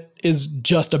something that is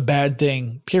just a bad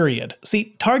thing, period.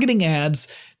 See, targeting ads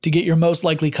to get your most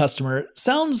likely customer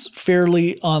sounds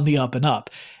fairly on the up and up,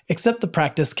 except the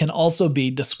practice can also be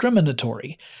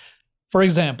discriminatory. For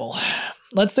example,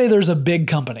 let's say there's a big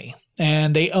company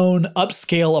and they own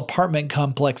upscale apartment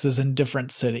complexes in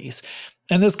different cities.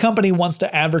 And this company wants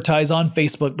to advertise on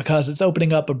Facebook because it's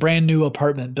opening up a brand new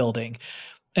apartment building.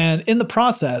 And in the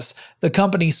process, the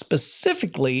company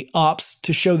specifically opts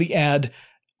to show the ad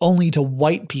only to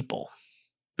white people,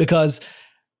 because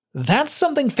that's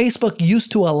something Facebook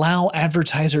used to allow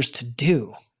advertisers to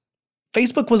do.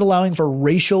 Facebook was allowing for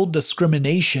racial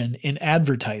discrimination in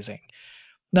advertising.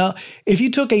 Now, if you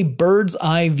took a bird's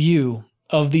eye view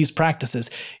of these practices,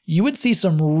 you would see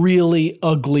some really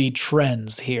ugly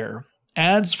trends here.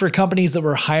 Ads for companies that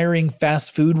were hiring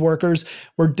fast food workers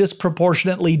were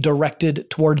disproportionately directed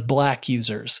toward Black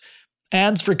users.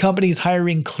 Ads for companies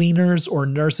hiring cleaners or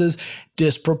nurses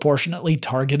disproportionately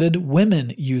targeted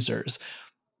women users.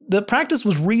 The practice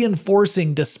was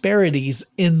reinforcing disparities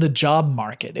in the job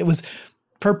market. It was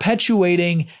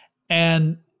perpetuating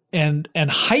and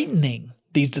heightening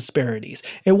these disparities.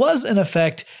 It was, in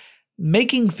effect,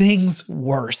 making things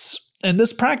worse. And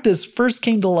this practice first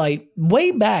came to light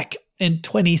way back in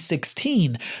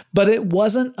 2016, but it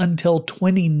wasn't until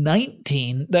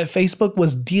 2019 that Facebook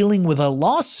was dealing with a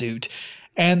lawsuit,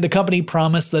 and the company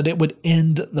promised that it would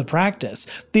end the practice.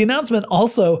 The announcement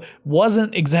also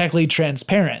wasn't exactly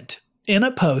transparent. In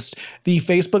a post, the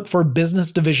Facebook for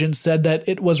Business division said that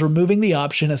it was removing the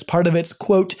option as part of its,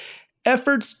 quote,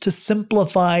 efforts to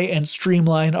simplify and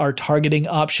streamline our targeting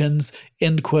options,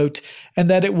 end quote, and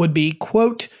that it would be,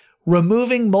 quote,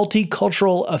 removing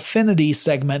multicultural affinity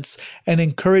segments and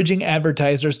encouraging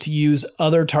advertisers to use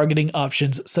other targeting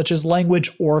options such as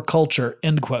language or culture,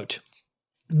 end quote.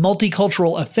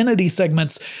 Multicultural affinity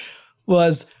segments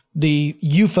was the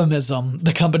euphemism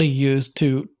the company used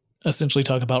to essentially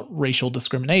talk about racial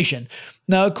discrimination.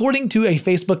 Now, according to a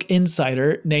Facebook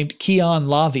insider named Keon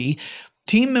Lavi,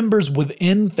 team members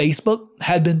within Facebook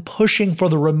had been pushing for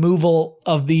the removal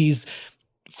of these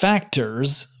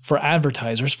factors for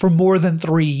advertisers for more than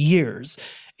 3 years.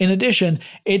 In addition,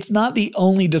 it's not the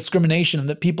only discrimination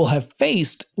that people have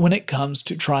faced when it comes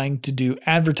to trying to do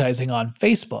advertising on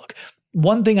Facebook.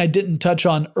 One thing I didn't touch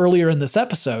on earlier in this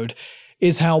episode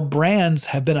is how brands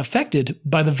have been affected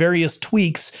by the various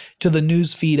tweaks to the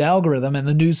newsfeed algorithm and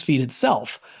the newsfeed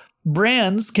itself.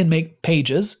 Brands can make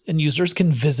pages, and users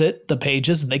can visit the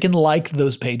pages, and they can like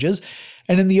those pages.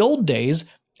 And in the old days,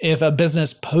 if a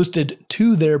business posted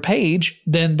to their page,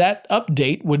 then that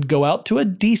update would go out to a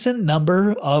decent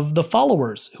number of the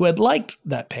followers who had liked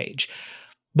that page.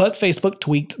 But Facebook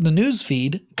tweaked the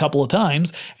newsfeed a couple of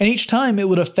times, and each time it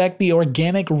would affect the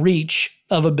organic reach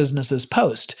of a business's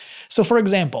post. So for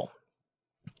example,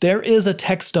 there is a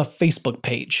Tech Stuff Facebook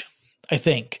page, I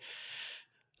think.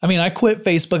 I quit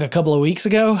Facebook a couple of weeks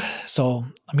ago, so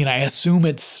I assume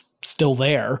it's still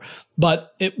there,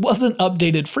 but it wasn't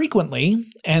updated frequently,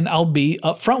 and I'll be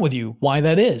upfront with you why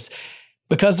that is.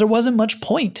 Because there wasn't much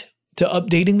point to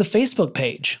updating the Facebook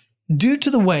page. Due to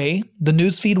the way the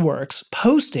newsfeed works,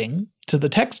 posting to the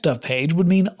Tech Stuff page would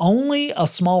mean only a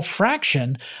small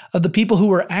fraction of the people who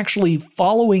were actually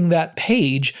following that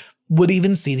page would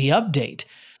even see the update.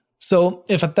 So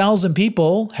if 1,000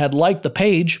 people had liked the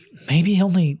page, maybe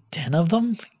only 10 of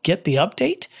them get the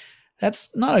update?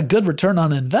 That's not a good return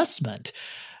on investment.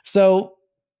 So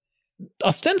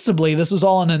ostensibly, this was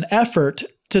all in an effort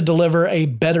to deliver a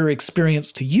better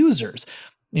experience to users.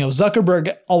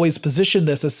 Zuckerberg always positioned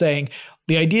this as saying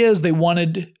the idea is they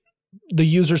wanted the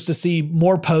users to see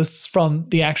more posts from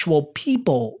the actual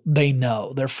people they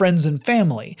know, their friends and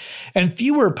family, and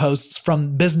fewer posts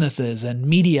from businesses and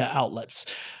media outlets.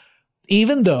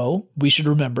 Even though, we should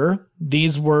remember,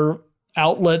 these were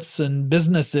outlets and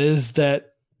businesses that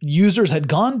users had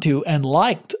gone to and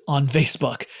liked on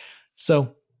Facebook.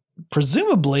 So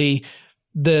presumably,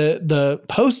 the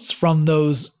posts from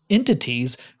those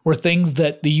entities were things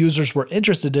that the users were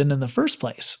interested in the first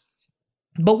place.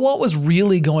 But what was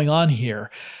really going on here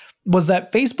was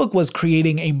that Facebook was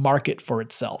creating a market for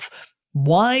itself.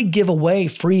 Why give away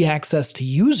free access to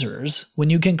users when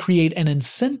you can create an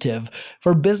incentive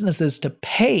for businesses to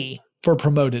pay for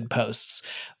promoted posts?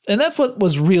 And that's what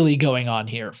was really going on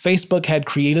here. Facebook had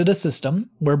created a system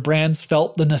where brands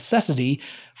felt the necessity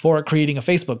for creating a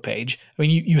Facebook page. I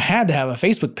mean, you had to have a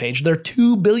Facebook page. There are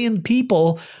 2 billion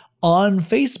people on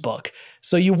Facebook.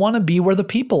 So you want to be where the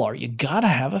people are. You got to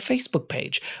have a Facebook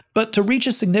page. But to reach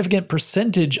a significant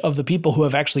percentage of the people who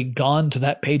have actually gone to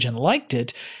that page and liked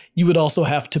it, you would also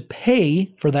have to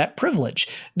pay for that privilege.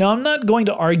 Now, I'm not going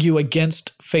to argue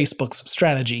against Facebook's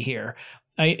strategy here.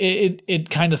 It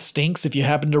kind of stinks if you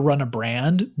happen to run a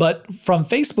brand, but from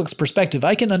Facebook's perspective,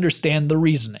 I can understand the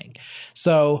reasoning.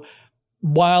 So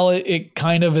while it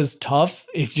kind of is tough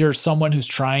if you're someone who's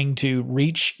trying to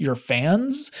reach your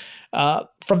fans,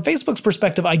 from Facebook's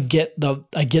perspective, I get the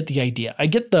idea. I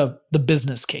get the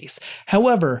business case.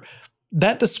 However,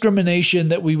 that discrimination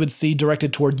that we would see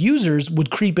directed toward users would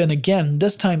creep in again,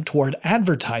 this time toward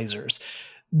advertisers.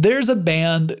 There's a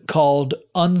band called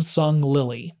Unsung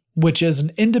Lily, which is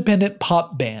an independent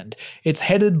pop band. It's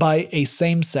headed by a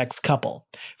same-sex couple,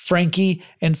 Frankie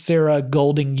and Sarah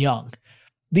Golding Young.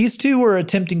 These two were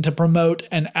attempting to promote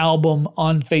an album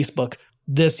on Facebook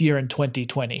this year in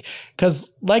 2020.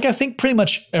 Because, like I think pretty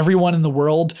much everyone in the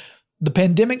world, the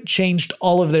pandemic changed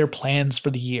all of their plans for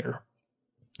the year.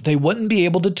 They wouldn't be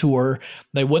able to tour,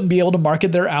 they wouldn't be able to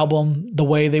market their album the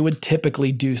way they would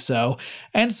typically do so,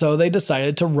 and so they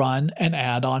decided to run an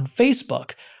ad on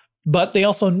Facebook. But they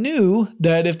also knew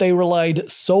that if they relied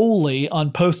solely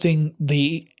on posting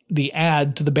the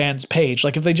ad to the band's page,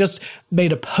 like if they just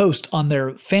made a post on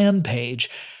their fan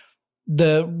page,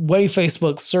 the way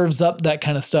Facebook serves up that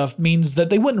kind of stuff means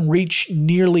that they wouldn't reach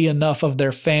nearly enough of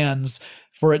their fans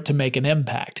for it to make an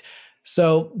impact.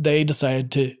 So they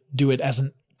decided to do it as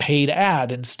an paid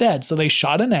ad instead. So they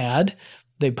shot an ad,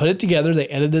 they put it together, they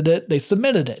edited it, they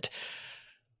submitted it.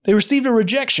 They received a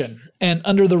rejection, and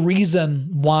under the reason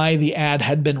why the ad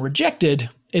had been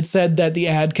rejected, it said that the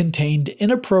ad contained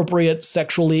inappropriate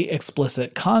sexually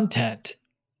explicit content.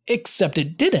 Except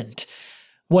it didn't.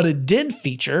 What it did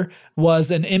feature was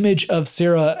an image of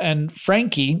Sarah and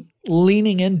Frankie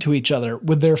leaning into each other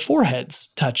with their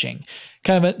foreheads touching.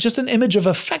 Kind of just an image of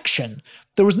affection.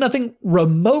 There was nothing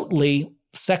remotely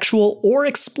sexual or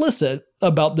explicit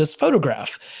about this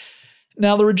photograph.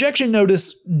 Now, the rejection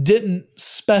notice didn't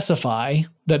specify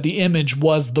that the image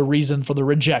was the reason for the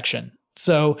rejection.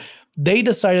 So they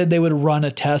decided they would run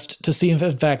a test to see if,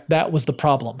 in fact, that was the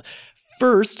problem.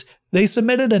 First, they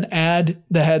submitted an ad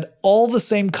that had all the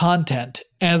same content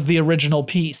as the original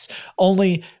piece,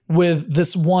 only with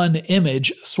this one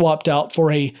image swapped out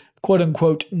for a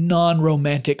quote-unquote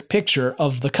non-romantic picture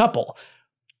of the couple.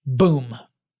 Boom.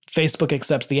 Facebook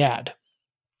accepts the ad.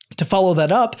 To follow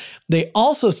that up, they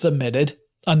also submitted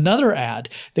another ad.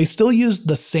 They still used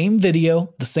the same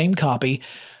video, the same copy,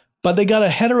 but they got a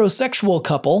heterosexual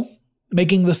couple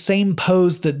making the same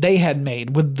pose that they had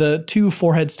made with the two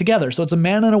foreheads together. So it's a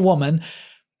man and a woman,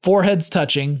 foreheads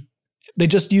touching. They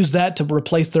just used that to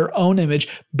replace their own image.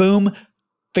 Boom,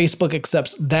 Facebook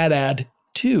accepts that ad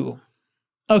too.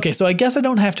 Okay, so I guess I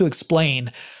don't have to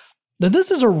explain that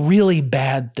this is a really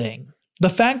bad thing. The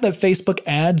fact that Facebook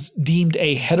ads deemed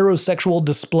a heterosexual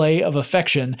display of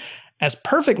affection as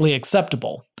perfectly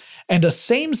acceptable, and a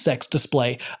same-sex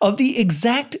display of the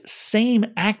exact same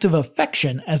act of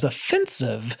affection as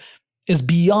offensive, is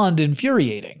beyond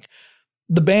infuriating.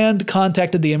 The band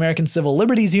contacted the American Civil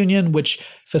Liberties Union, which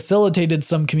facilitated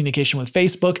some communication with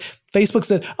Facebook. Facebook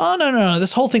said, oh, no,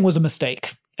 this whole thing was a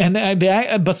mistake. And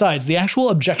besides, the actual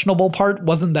objectionable part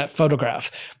wasn't that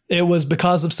photograph. It was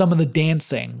because of some of the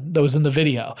dancing that was in the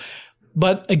video.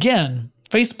 But again,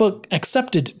 Facebook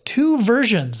accepted two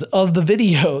versions of the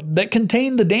video that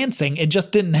contained the dancing. It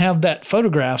just didn't have that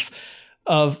photograph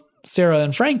of Sarah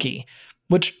and Frankie,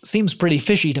 which seems pretty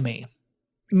fishy to me.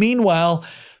 Meanwhile,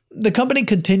 the company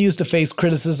continues to face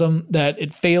criticism that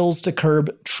it fails to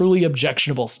curb truly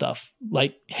objectionable stuff,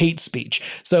 like hate speech.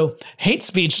 So hate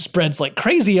speech spreads like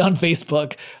crazy on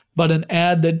Facebook, but an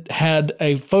ad that had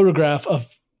a photograph of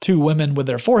two women with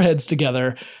their foreheads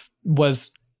together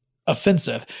was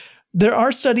offensive. There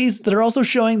are studies that are also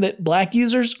showing that Black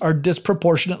users are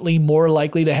disproportionately more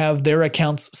likely to have their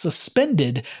accounts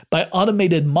suspended by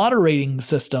automated moderating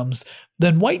systems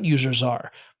than white users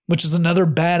are, which is another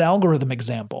bad algorithm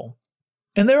example.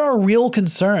 And there are real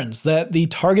concerns that the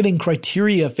targeting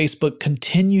criteria Facebook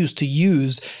continues to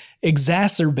use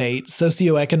exacerbate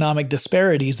socioeconomic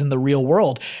disparities in the real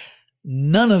world.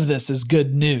 None of this is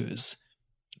good news.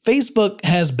 Facebook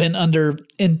has been under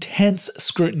intense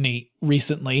scrutiny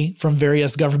recently from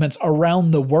various governments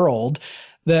around the world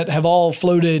that have all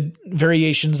floated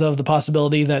variations of the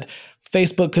possibility that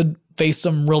Facebook could face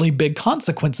some really big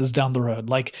consequences down the road,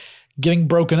 like getting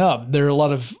broken up. There are a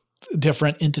lot of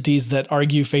different entities that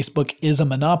argue Facebook is a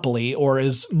monopoly or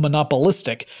is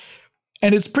monopolistic.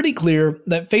 And it's pretty clear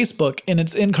that Facebook, in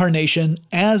its incarnation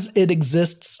as it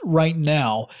exists right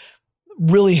now,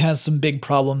 really has some big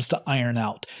problems to iron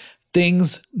out.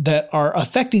 Things that are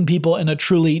affecting people in a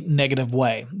truly negative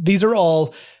way. These are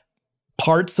all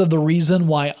parts of the reason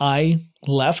why I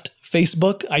left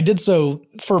Facebook. I did so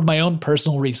for my own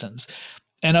personal reasons.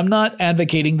 And I'm not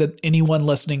advocating that anyone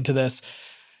listening to this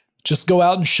just go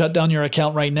out and shut down your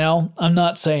account right now. I'm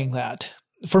not saying that.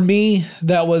 For me,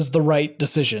 that was the right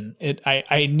decision.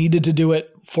 I needed to do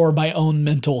it for my own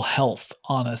mental health,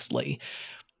 honestly.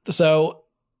 So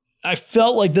I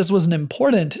felt like this was an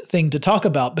important thing to talk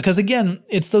about because, again,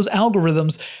 it's those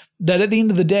algorithms that at the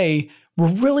end of the day were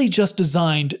really just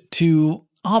designed to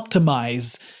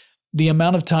optimize the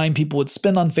amount of time people would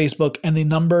spend on Facebook and the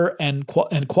number and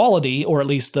quality, or at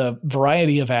least the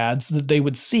variety of ads that they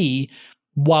would see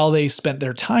while they spent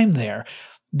their time there.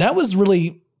 That was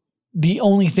really the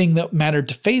only thing that mattered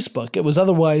to Facebook. It was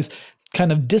otherwise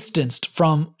kind of distanced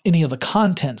from any of the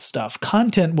content stuff.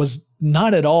 Content was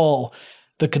not at all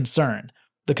the concern.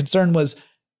 The concern was,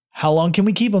 how long can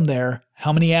we keep them there?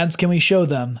 How many ads can we show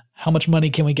them? How much money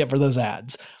can we get for those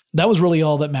ads? That was really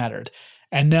all that mattered.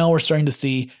 And now we're starting to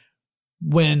see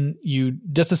when you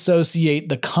disassociate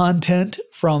the content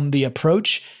from the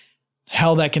approach,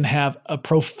 how that can have a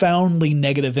profoundly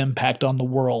negative impact on the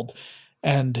world.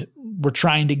 And we're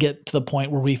trying to get to the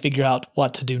point where we figure out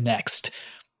what to do next.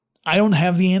 I don't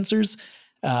have the answers,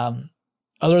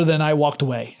 other than I walked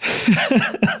away.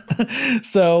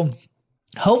 So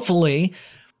hopefully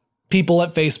people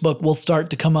at Facebook will start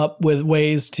to come up with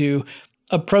ways to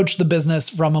approach the business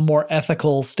from a more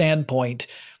ethical standpoint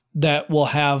that will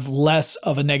have less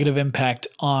of a negative impact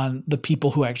on the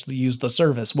people who actually use the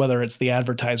service, whether it's the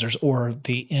advertisers or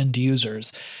the end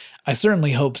users. I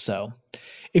certainly hope so.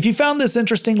 If you found this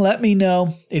interesting, let me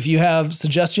know. If you have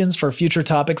suggestions for future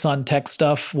topics on tech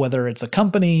stuff, whether it's a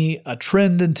company, a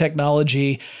trend in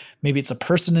technology, maybe it's a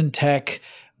person in tech,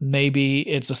 maybe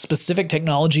it's a specific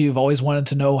technology you've always wanted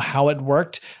to know how it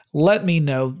worked, let me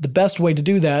know. The best way to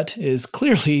do that is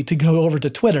clearly to go over to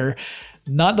Twitter.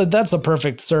 Not that that's a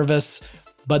perfect service,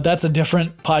 but that's a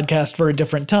different podcast for a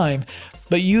different time.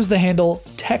 But use the handle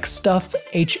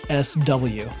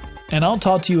TechStuffHSW. And I'll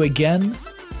talk to you again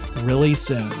really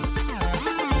soon.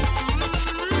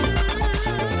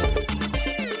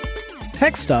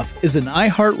 Tech Stuff is an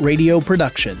iHeartRadio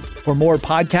production. For more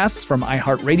podcasts from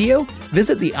iHeartRadio,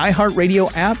 visit the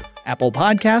iHeartRadio app, Apple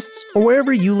Podcasts, or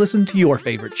wherever you listen to your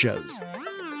favorite shows.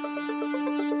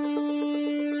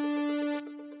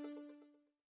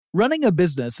 Running a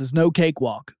business is no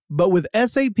cakewalk, but with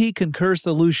SAP Concur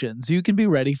Solutions, you can be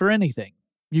ready for anything.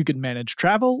 You can manage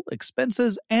travel,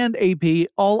 expenses, and AP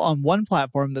all on one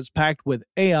platform that's packed with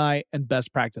AI and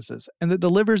best practices, and that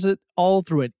delivers it all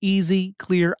through an easy,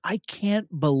 clear, I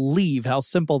can't believe how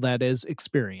simple that is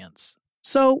experience.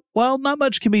 So, while not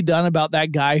much can be done about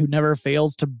that guy who never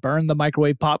fails to burn the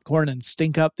microwave popcorn and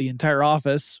stink up the entire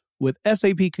office, with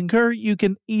SAP Concur, you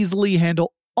can easily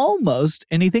handle almost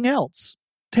anything else.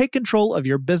 Take control of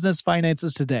your business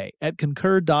finances today at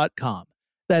Concur.com.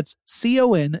 That's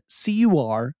CONCUR.com.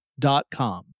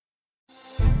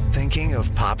 Thinking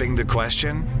of popping the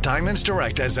question? Diamonds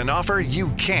Direct has an offer you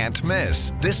can't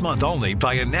miss. This month only,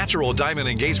 buy a natural diamond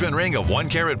engagement ring of 1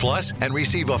 carat plus and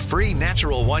receive a free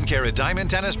natural 1 carat diamond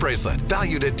tennis bracelet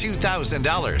valued at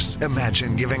 $2,000.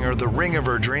 Imagine giving her the ring of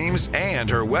her dreams and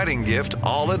her wedding gift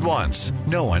all at once.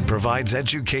 No one provides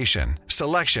education,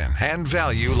 selection, and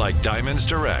value like Diamonds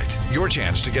Direct. Your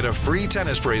chance to get a free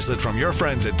tennis bracelet from your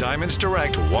friends at Diamonds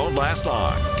Direct won't last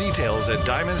long. Details at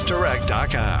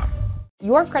diamondsdirect.com.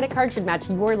 Your credit card should match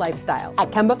your lifestyle. At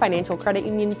Kemba Financial Credit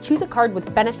Union, choose a card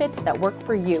with benefits that work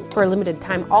for you. For a limited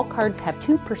time, all cards have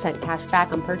 2% cash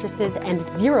back on purchases and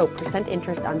 0%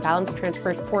 interest on balance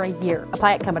transfers for a year.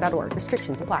 Apply at Kemba.org.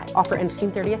 Restrictions apply. Offer ends June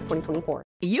 30th, 2024.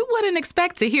 You wouldn't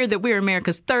expect to hear that we're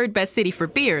America's third best city for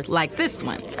beer like this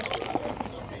one.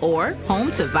 Or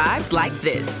home to vibes like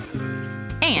this.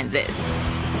 And this.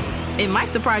 It might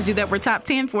surprise you that we're top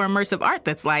 10 for immersive art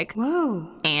that's like, whoa.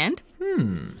 And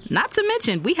not to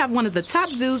mention, we have one of the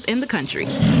top zoos in the country.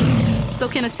 So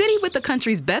can a city with the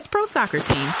country's best pro soccer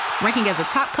team, ranking as a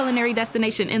top culinary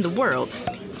destination in the world,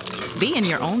 be in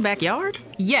your own backyard?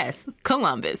 Yes,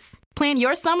 Columbus. Plan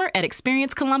your summer at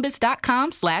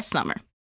experiencecolumbus.com/summer.